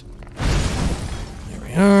fave it. There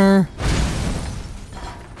we are.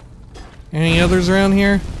 Any others around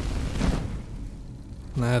here?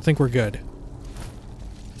 Nah, I think we're good.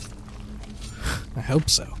 I hope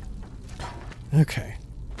so. Okay.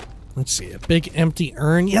 Let's see, a big empty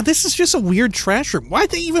urn. Yeah, this is just a weird trash room.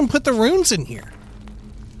 Why'd they even put the runes in here?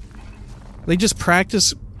 They just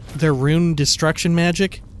practice their rune destruction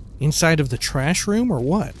magic inside of the trash room, or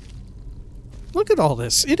what? Look at all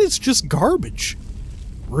this. It is just garbage.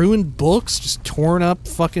 Ruined books, just torn up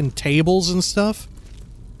fucking tables and stuff.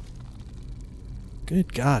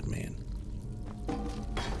 Good God, man.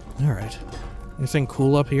 Alright. Anything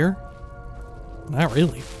cool up here? Not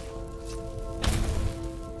really.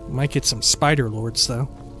 Might get some spider lords, though.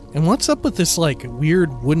 And what's up with this, like,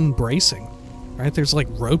 weird wooden bracing? Right, there's, like,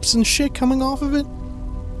 ropes and shit coming off of it?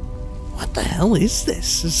 What the hell is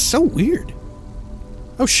this? This is so weird.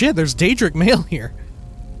 Oh shit, there's Daedric mail here.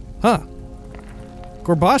 Huh.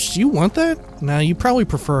 Gorbash, do you want that? Nah, you probably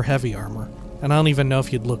prefer heavy armor. And I don't even know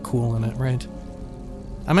if you'd look cool in it, right?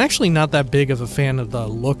 I'm actually not that big of a fan of the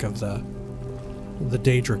look of the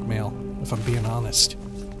Daedric mail, if I'm being honest.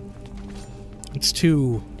 It's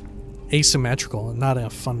too asymmetrical and not in a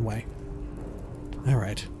fun way.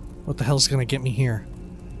 Alright. What the hell's gonna get me here?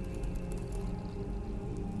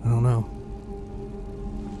 I don't know.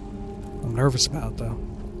 I'm nervous about it, though.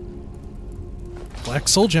 Black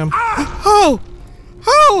soul gem. Ah! Oh!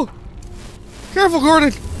 Oh! Careful,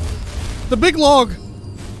 Gordon! The big log!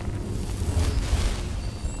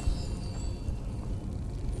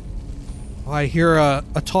 Oh, I hear a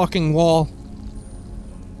talking wall.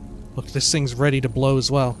 Look, this thing's ready to blow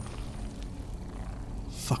as well.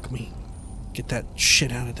 Fuck me. Get that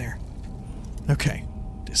shit out of there. Okay.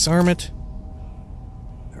 Disarm it.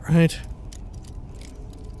 Alright.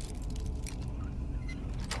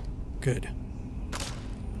 Good.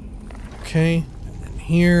 Okay. And then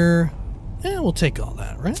here. Yeah, we'll take all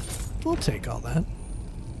that, right? We'll take all that.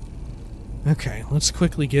 Okay, let's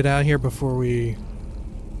quickly get out here before we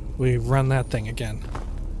run that thing again.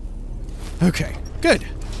 Okay, good.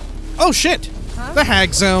 Oh shit! Huh? The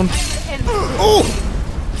hag zone. Oh!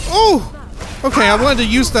 Oh! Okay, I wanted to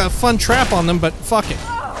use the fun trap on them, but fuck it.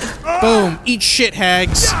 Boom! Eat shit,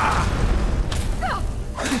 hags.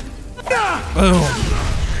 Boom.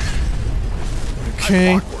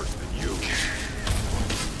 Okay.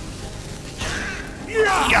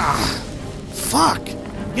 Yeah. Fuck.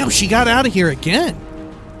 Yo, she got out of here again.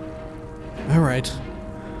 Alright.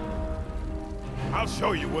 I'll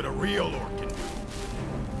show you what a real orc can do.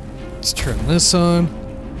 Let's turn this on.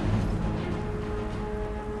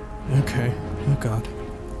 Okay. Oh god.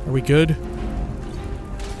 Are we good?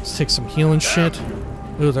 Let's take some healing shit.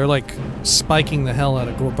 Ooh, they're like spiking the hell out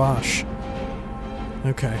of Gorbash.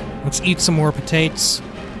 Okay. Let's eat some more potatoes.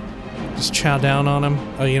 Just chow down on them.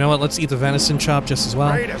 Oh, you know what? Let's eat the venison chop just as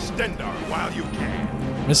well. Raid a Stendar while you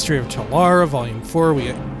can. Mystery of Talara, Volume 4.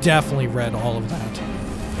 We definitely read all of that.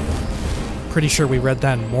 Pretty sure we read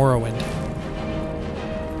that in Morrowind.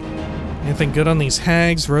 Anything good on these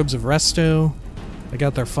hags? Robes of Resto. They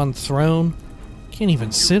got their fun throne. Can't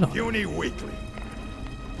even sit on it. Uni Weekly.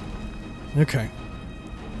 Okay.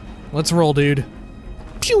 Let's roll, dude.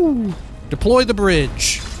 Pew! Deploy the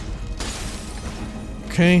bridge.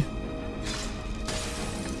 Okay.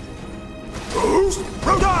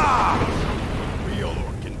 Real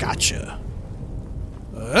orc can Gotcha.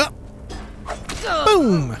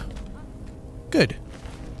 Boom! Good.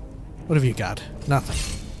 What have you got? Nothing.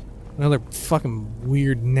 Another fucking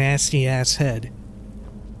weird, nasty-ass head.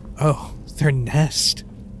 Oh, their nest.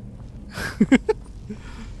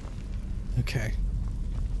 Okay.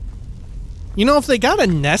 You know, if they got a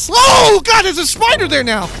nest... Oh, God, there's a spider there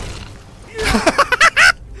now!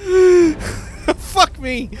 Fuck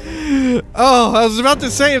me. Oh, I was about to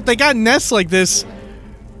say, if they got nests like this,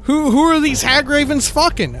 who are these hag ravens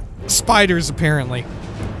fucking? Spiders, apparently.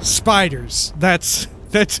 Spiders. That's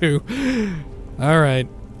who. Alright.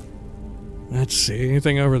 Let's see.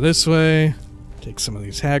 Anything over this way? Take some of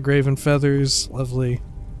these hag raven feathers. Lovely.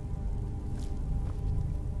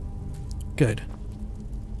 Good.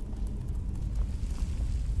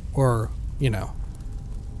 Or, you know,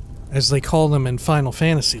 as they call them in Final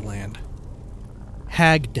Fantasy Land,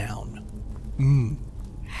 hag down.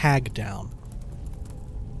 Hag down.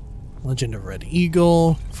 Legend of Red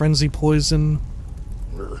Eagle, Frenzy Poison.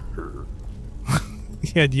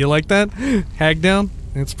 Yeah, do you like that? Hag down?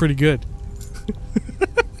 It's pretty good.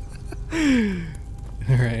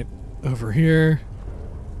 Alright, over here.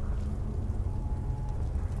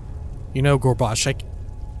 You know, Gorbash,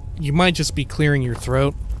 you might just be clearing your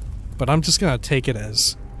throat, but I'm just gonna take it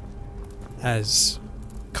as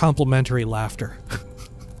complimentary laughter.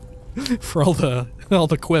 For all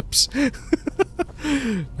the quips.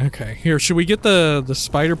 Okay, here, should we get the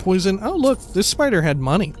spider poison? Oh look, this spider had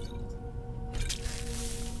money.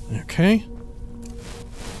 Okay.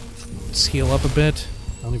 Let's heal up a bit.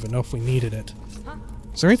 I don't even know if we needed it.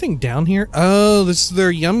 Is there anything down here? Oh, this is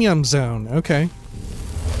their yum-yum zone. Okay.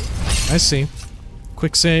 I see.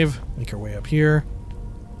 Quick save. Make our way up here.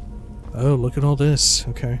 Oh, look at all this.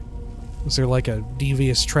 Okay. Is there like a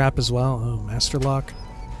devious trap as well? Oh, master lock.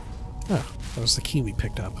 Oh, that was the key we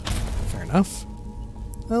picked up. Fair enough.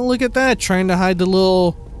 Oh, look at that. Trying to hide the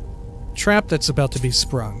little trap that's about to be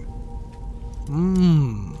sprung.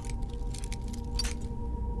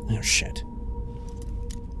 Oh, shit.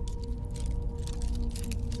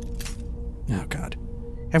 Oh, God.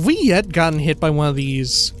 Have we yet gotten hit by one of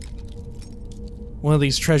these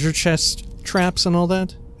treasure chest traps and all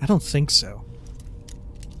that? I don't think so.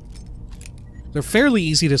 They're fairly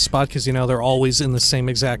easy to spot because, you know, they're always in the same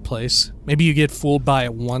exact place. Maybe you get fooled by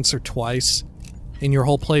it once or twice in your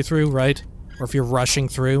whole playthrough, right? Or if you're rushing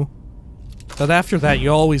through. But after that,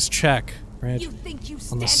 you always check, right? You think you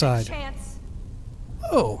On the stand a side. chance?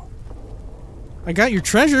 Oh. I got your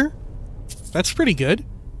treasure. That's pretty good.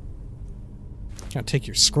 Gotta take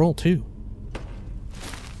your scroll, too.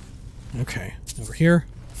 Okay, over here.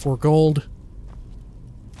 4 gold.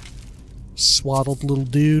 Swaddled little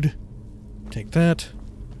dude. Take that.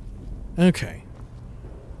 Okay.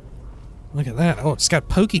 Look at that. Oh, it's got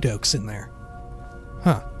Pokey-dokes in there.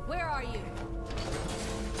 Huh. Where are you?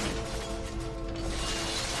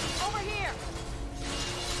 Over here.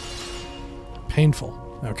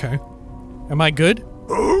 Painful. Okay. Am I good?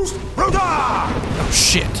 Oh,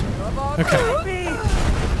 shit. Okay.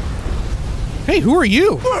 Hey, who are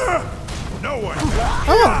you? No one.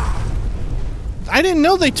 Oh! I didn't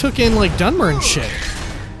know they took in, like, Dunmer and shit.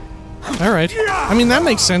 Alright. I mean, that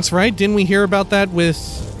makes sense, right? Didn't we hear about that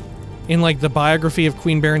in, like, the biography of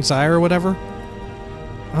Queen Baronzai or whatever?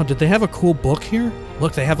 Oh, did they have a cool book here?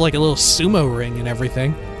 Look, they have, like, a little sumo ring and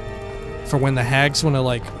everything. For when the hags want to,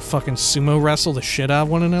 like, fucking sumo wrestle the shit out of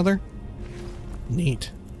one another.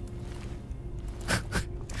 Neat.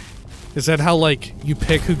 Is that how, like, you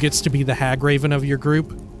pick who gets to be the hag raven of your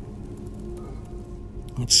group?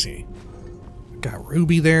 Let's see. Got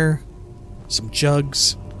Ruby there. Some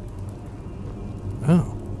jugs.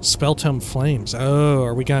 Oh. Spell tome flames. Oh,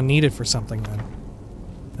 are we gonna need it for something then?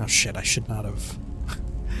 Oh shit, I should not have.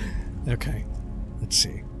 Okay. Let's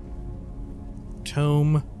see.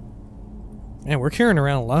 Tome. Man, we're carrying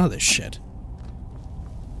around a lot of this shit.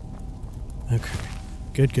 Okay.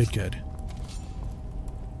 Good, good, good.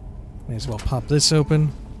 May as well pop this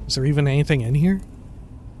open. Is there even anything in here?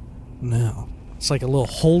 No. It's like a little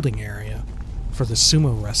holding area for the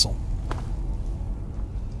sumo wrestle.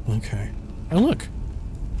 Okay. Oh, look.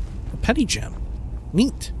 A petty gem.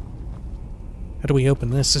 Neat. How do we open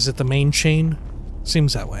this? Is it the main chain?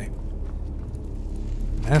 Seems that way.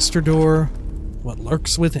 Master door. What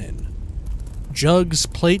lurks within? Jugs,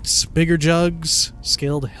 plates, bigger jugs,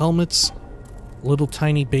 scaled helmets, little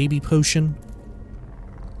tiny baby potion,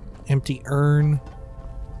 empty urn.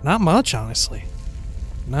 Not much, honestly.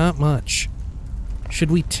 Not much.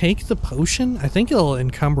 Should we take the potion? I think it'll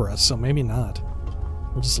encumber us, so maybe not.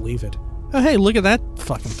 We'll just leave it. Oh, hey, look at that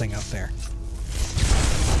fucking thing up there.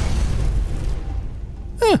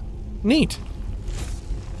 Huh, neat.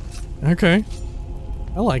 Okay.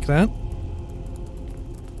 I like that.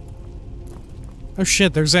 Oh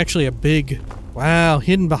shit, there's actually a big... Wow,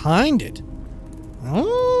 hidden behind it.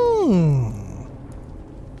 Oh.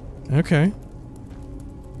 Okay.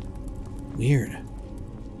 Weird.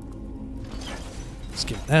 Let's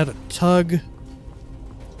give that a tug.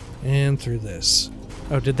 And through this.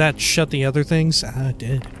 Oh, did that shut the other things? Ah, it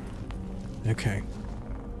did. Okay.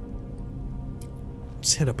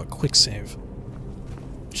 Let's hit up a quick save.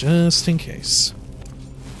 Just in case.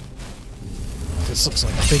 This looks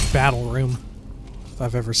like a big battle room. If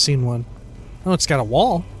I've ever seen one. Oh, it's got a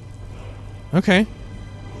wall. Okay.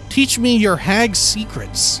 Teach me your hag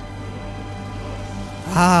secrets.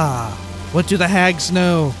 Ah, what do the hags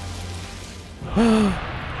know?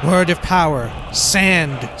 Word of power.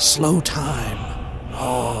 Sand. Slow time.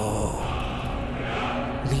 Oh.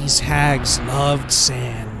 These hags loved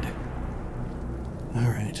sand.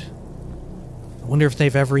 Alright. I wonder if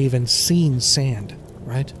they've ever even seen sand,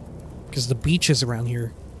 right? Because the beaches around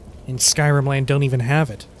here in Skyrim Land don't even have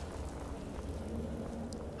it.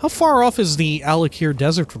 How far off is the Alakir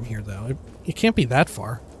Desert from here, though? It can't be that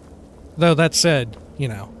far. Though, that said, you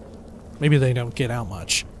know, maybe they don't get out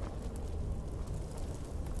much.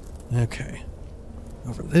 Okay.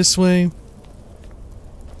 Over this way.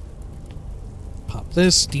 Pop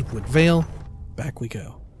this, Deepwood Vale. Back we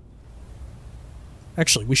go.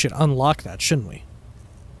 Actually, we should unlock that, shouldn't we?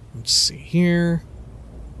 Let's see here.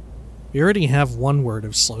 We already have one word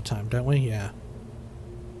of slow time, don't we? Yeah.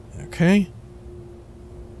 Okay.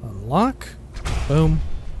 Unlock. Boom.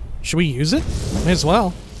 Should we use it? May as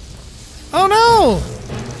well. Oh no!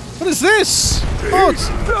 What is this? Oh, it's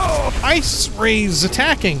ice rays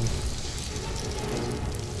attacking.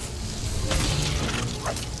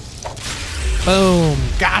 Boom.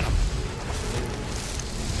 Got him.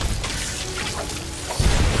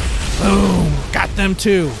 Boom. Got them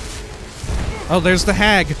too. Oh, there's the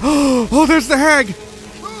hag. Oh, there's the hag.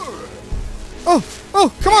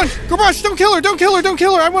 Oh, come on. Gorbash, don't kill her. Don't kill her. Don't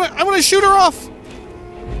kill her. I want to shoot her off.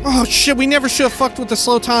 Oh, shit. We never should have fucked with the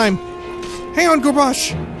slow time. Hang on,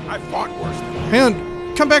 Gorbash. I fought worse than that. Hang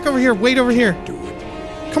on. Come back over here. Wait over here. Do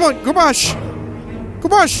it. Come on, Gorbash.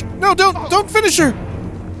 Gorbash. No, don't finish her.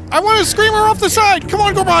 I want to scream her off the side. Come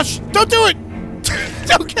on, Gorbash. Don't do it.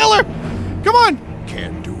 Don't kill her. Come on.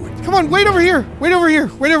 Can't do it. Come on. Wait over here. Wait over here.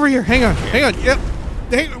 Wait over here. Hang on. Hang on. Yep.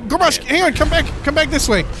 Hey, Gorbash, hang on. Come back. Come back this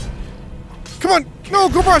way. Come on. No,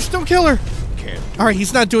 Gorbash, don't kill her. Can't. All right,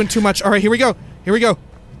 he's not doing too much. All right, here we go. Here we go.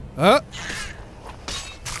 Boom!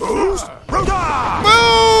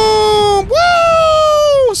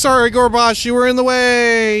 Woo! Sorry, Gorbash, you were in the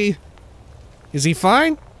way. Is he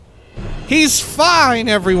fine? He's fine,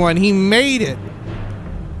 everyone. He made it.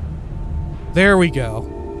 There we go.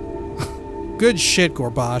 Good shit,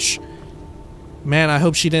 Gorbash. Man, I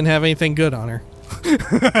hope she didn't have anything good on her.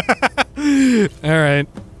 All right.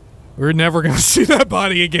 We're never gonna see that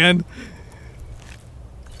body again.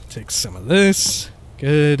 Take some of this.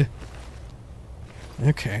 Good.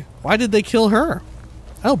 Okay. Why did they kill her?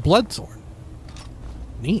 Oh, Bloodthorn.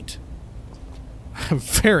 Neat. I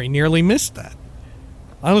very nearly missed that.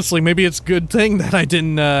 Honestly, maybe it's a good thing that I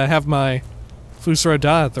didn't have my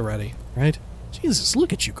Fusroda at the ready, right? Jesus,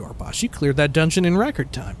 look at you, Gorbash. You cleared that dungeon in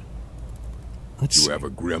record time. Let's You have a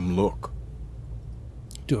grim look.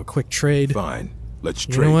 do a quick trade. Fine. Let's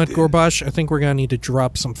You trade. know what, then. Gorbash? I think we're gonna need to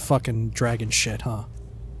drop some fucking dragon shit, huh?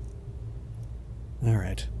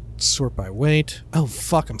 Alright. Sort by weight. Oh,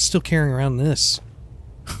 fuck, I'm still carrying around this.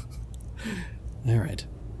 Alright.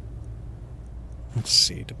 Let's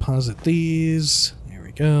see. Deposit these. There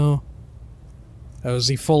we go. Oh, is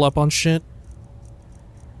he full up on shit?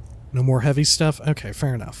 No more heavy stuff? Okay,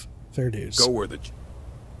 fair enough. Fair dues. Go where the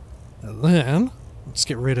And then, let's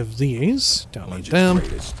get rid of these. Don't need challenge is them.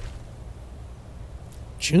 greatest.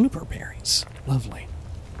 Juniper berries. Lovely.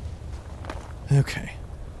 Okay.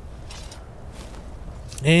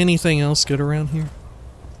 Anything else good around here?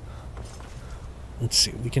 Let's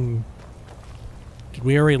see. We can... Did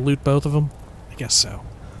we already loot both of them? I guess so.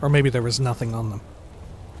 Or maybe there was nothing on them.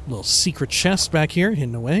 Little secret chest back here,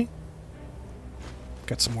 hidden away.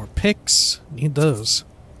 Got some more picks. Need those.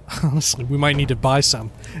 Honestly, we might need to buy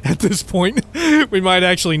some at this point. We might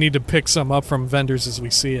actually need to pick some up from vendors as we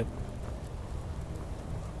see it.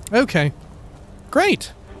 Okay.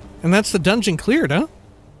 Great. And that's the dungeon cleared, huh?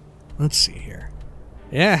 Let's see here.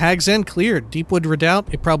 Yeah, Hag's End cleared. Deepwood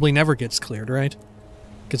Redoubt, it probably never gets cleared, right?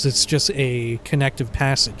 Because it's just a connective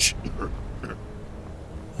passage.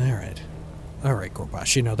 Alright. Alright,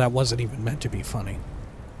 Gorbash, you know, that wasn't even meant to be funny.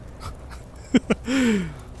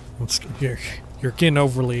 You're getting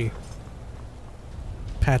overly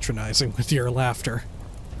patronizing with your laughter.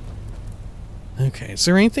 Okay, is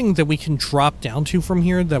there anything that we can drop down to from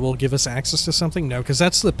here that will give us access to something? No, because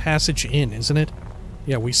that's the passage in, isn't it?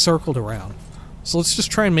 Yeah, we circled around. So let's just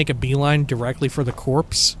try and make a beeline directly for the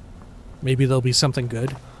corpse. Maybe there'll be something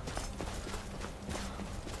good.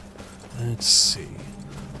 Let's see.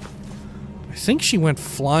 I think she went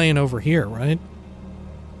flying over here, right?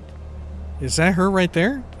 Is that her right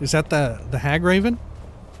there? Is that the Hag Raven?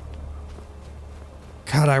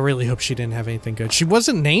 God, I really hope she didn't have anything good. She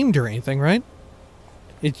wasn't named or anything, right?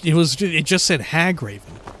 It just said Hag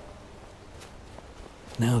Raven.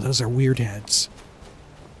 No, those are weird heads.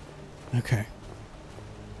 Okay.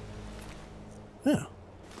 Oh.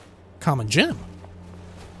 Common gem.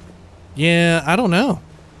 Yeah, I don't know.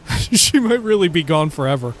 She might really be gone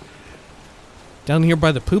forever. Down here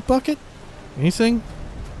by the poop bucket? Anything?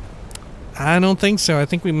 I don't think so. I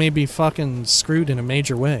think we may be fucking screwed in a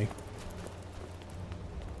major way.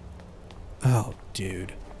 Oh,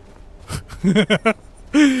 dude.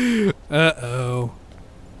 Uh-oh.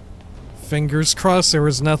 Fingers crossed there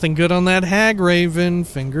was nothing good on that Hag Raven.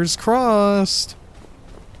 Fingers crossed.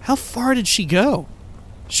 How far did she go?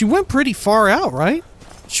 She went pretty far out, right?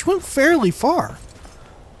 She went fairly far.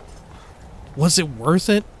 Was it worth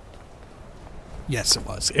it? Yes, it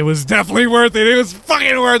was. It was definitely worth it. It was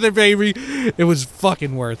fucking worth it, baby. It was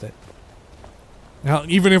fucking worth it. Now,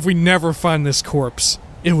 even if we never find this corpse,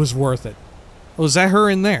 it was worth it. Oh, is that her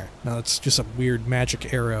in there? No, it's just a weird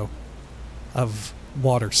magic arrow of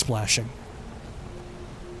water splashing.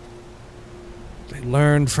 They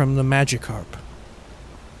learned from the Magikarp.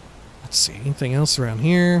 Let's see, anything else around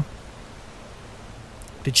here?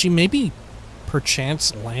 Did she maybe,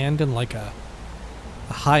 perchance, land in like a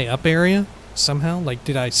high up area somehow? Like,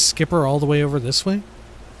 did I skip her all the way over this way?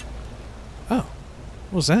 Oh,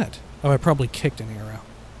 what was that? Oh, I probably kicked an arrow.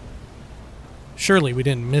 Surely we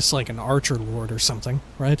didn't miss like an archer lord or something,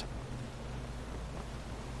 right?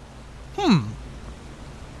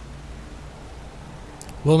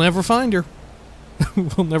 We'll never find her.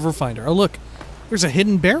 We'll never find her. Oh, look. There's a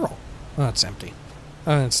hidden barrel. Oh, it's empty.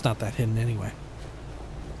 Oh, it's not that hidden anyway.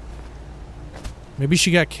 Maybe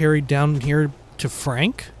she got carried down here to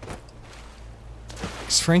Frank?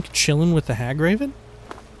 Is Frank chilling with the hag raven?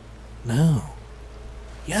 No.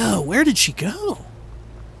 Yo, where did she go?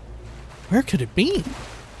 Where could it be?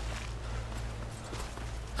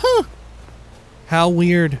 Huh. How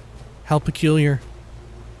weird. How peculiar.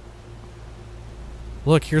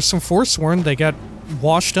 Look, here's some forsworn. They got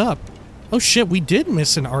washed up. Oh shit, we did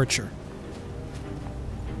miss an archer.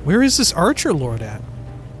 Where is this archer lord at?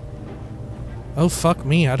 Oh fuck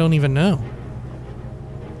me, I don't even know.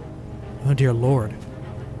 Oh dear lord.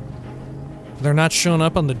 They're not showing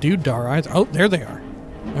up on the dude dar either. Oh, there they are.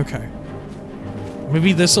 Okay.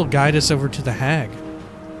 Maybe this'll guide us over to the hag.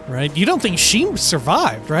 Right? You don't think she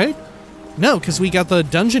survived, right? No, because we got the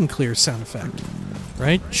dungeon clear sound effect.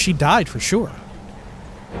 Right? She died for sure.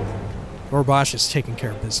 Orbosh is taking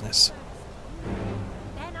care of business.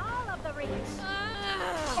 Then all of the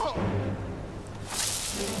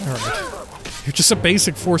Alright. You're just a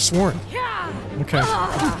basic forsworn. Okay.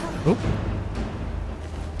 Oh.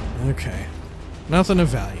 Okay. Nothing of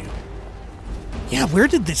value. Yeah, where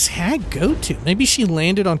did this hag go to? Maybe she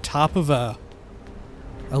landed on top of a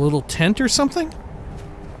little tent or something?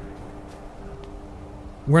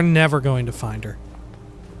 We're never going to find her.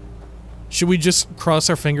 Should we just cross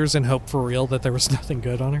our fingers and hope for real that there was nothing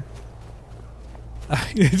good on her?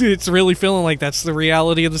 It's really feeling like that's the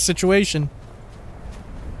reality of the situation.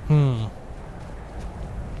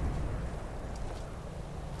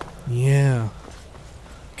 Yeah.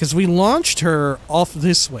 Because we launched her off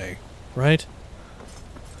this way, right?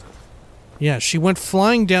 Yeah, she went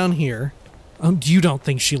flying down here. You don't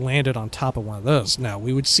think she landed on top of one of those? No,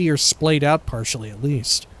 we would see her splayed out partially at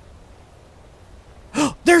least.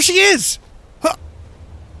 There she is! Huh.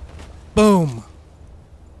 Boom.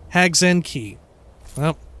 Hag's End key.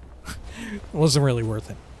 Well, wasn't really worth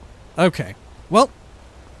it. Okay. Well,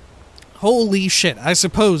 holy shit. I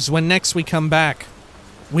suppose when next we come back,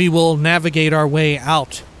 we will navigate our way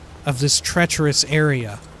out of this treacherous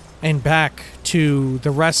area and back to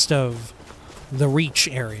the rest of the Reach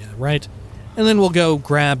area, right? And then we'll go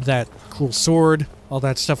grab that cool sword. All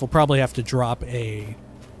that stuff. We'll probably have to drop a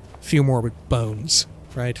few more bones,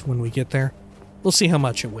 right, when we get there. We'll see how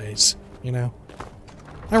much it weighs, you know?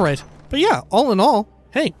 Alright. But yeah, all in all,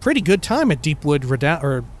 hey, pretty good time at Deepwood Redoubt,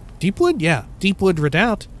 or Deepwood? Yeah, Deepwood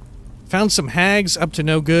Redoubt. Found some hags up to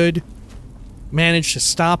no good. Managed to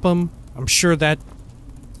stop them. I'm sure that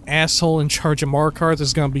asshole in charge of Markarth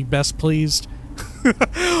is going to be best pleased.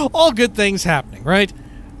 All good things happening, right?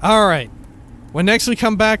 Alright. When next we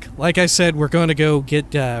come back, like I said, we're going to go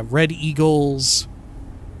get Red Eagle's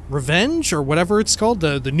Revenge, or whatever it's called,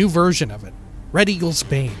 the new version of it. Red Eagle's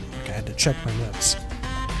Bane. Okay, I had to check my notes.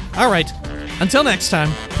 Alright, until next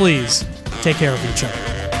time, please take care of each other.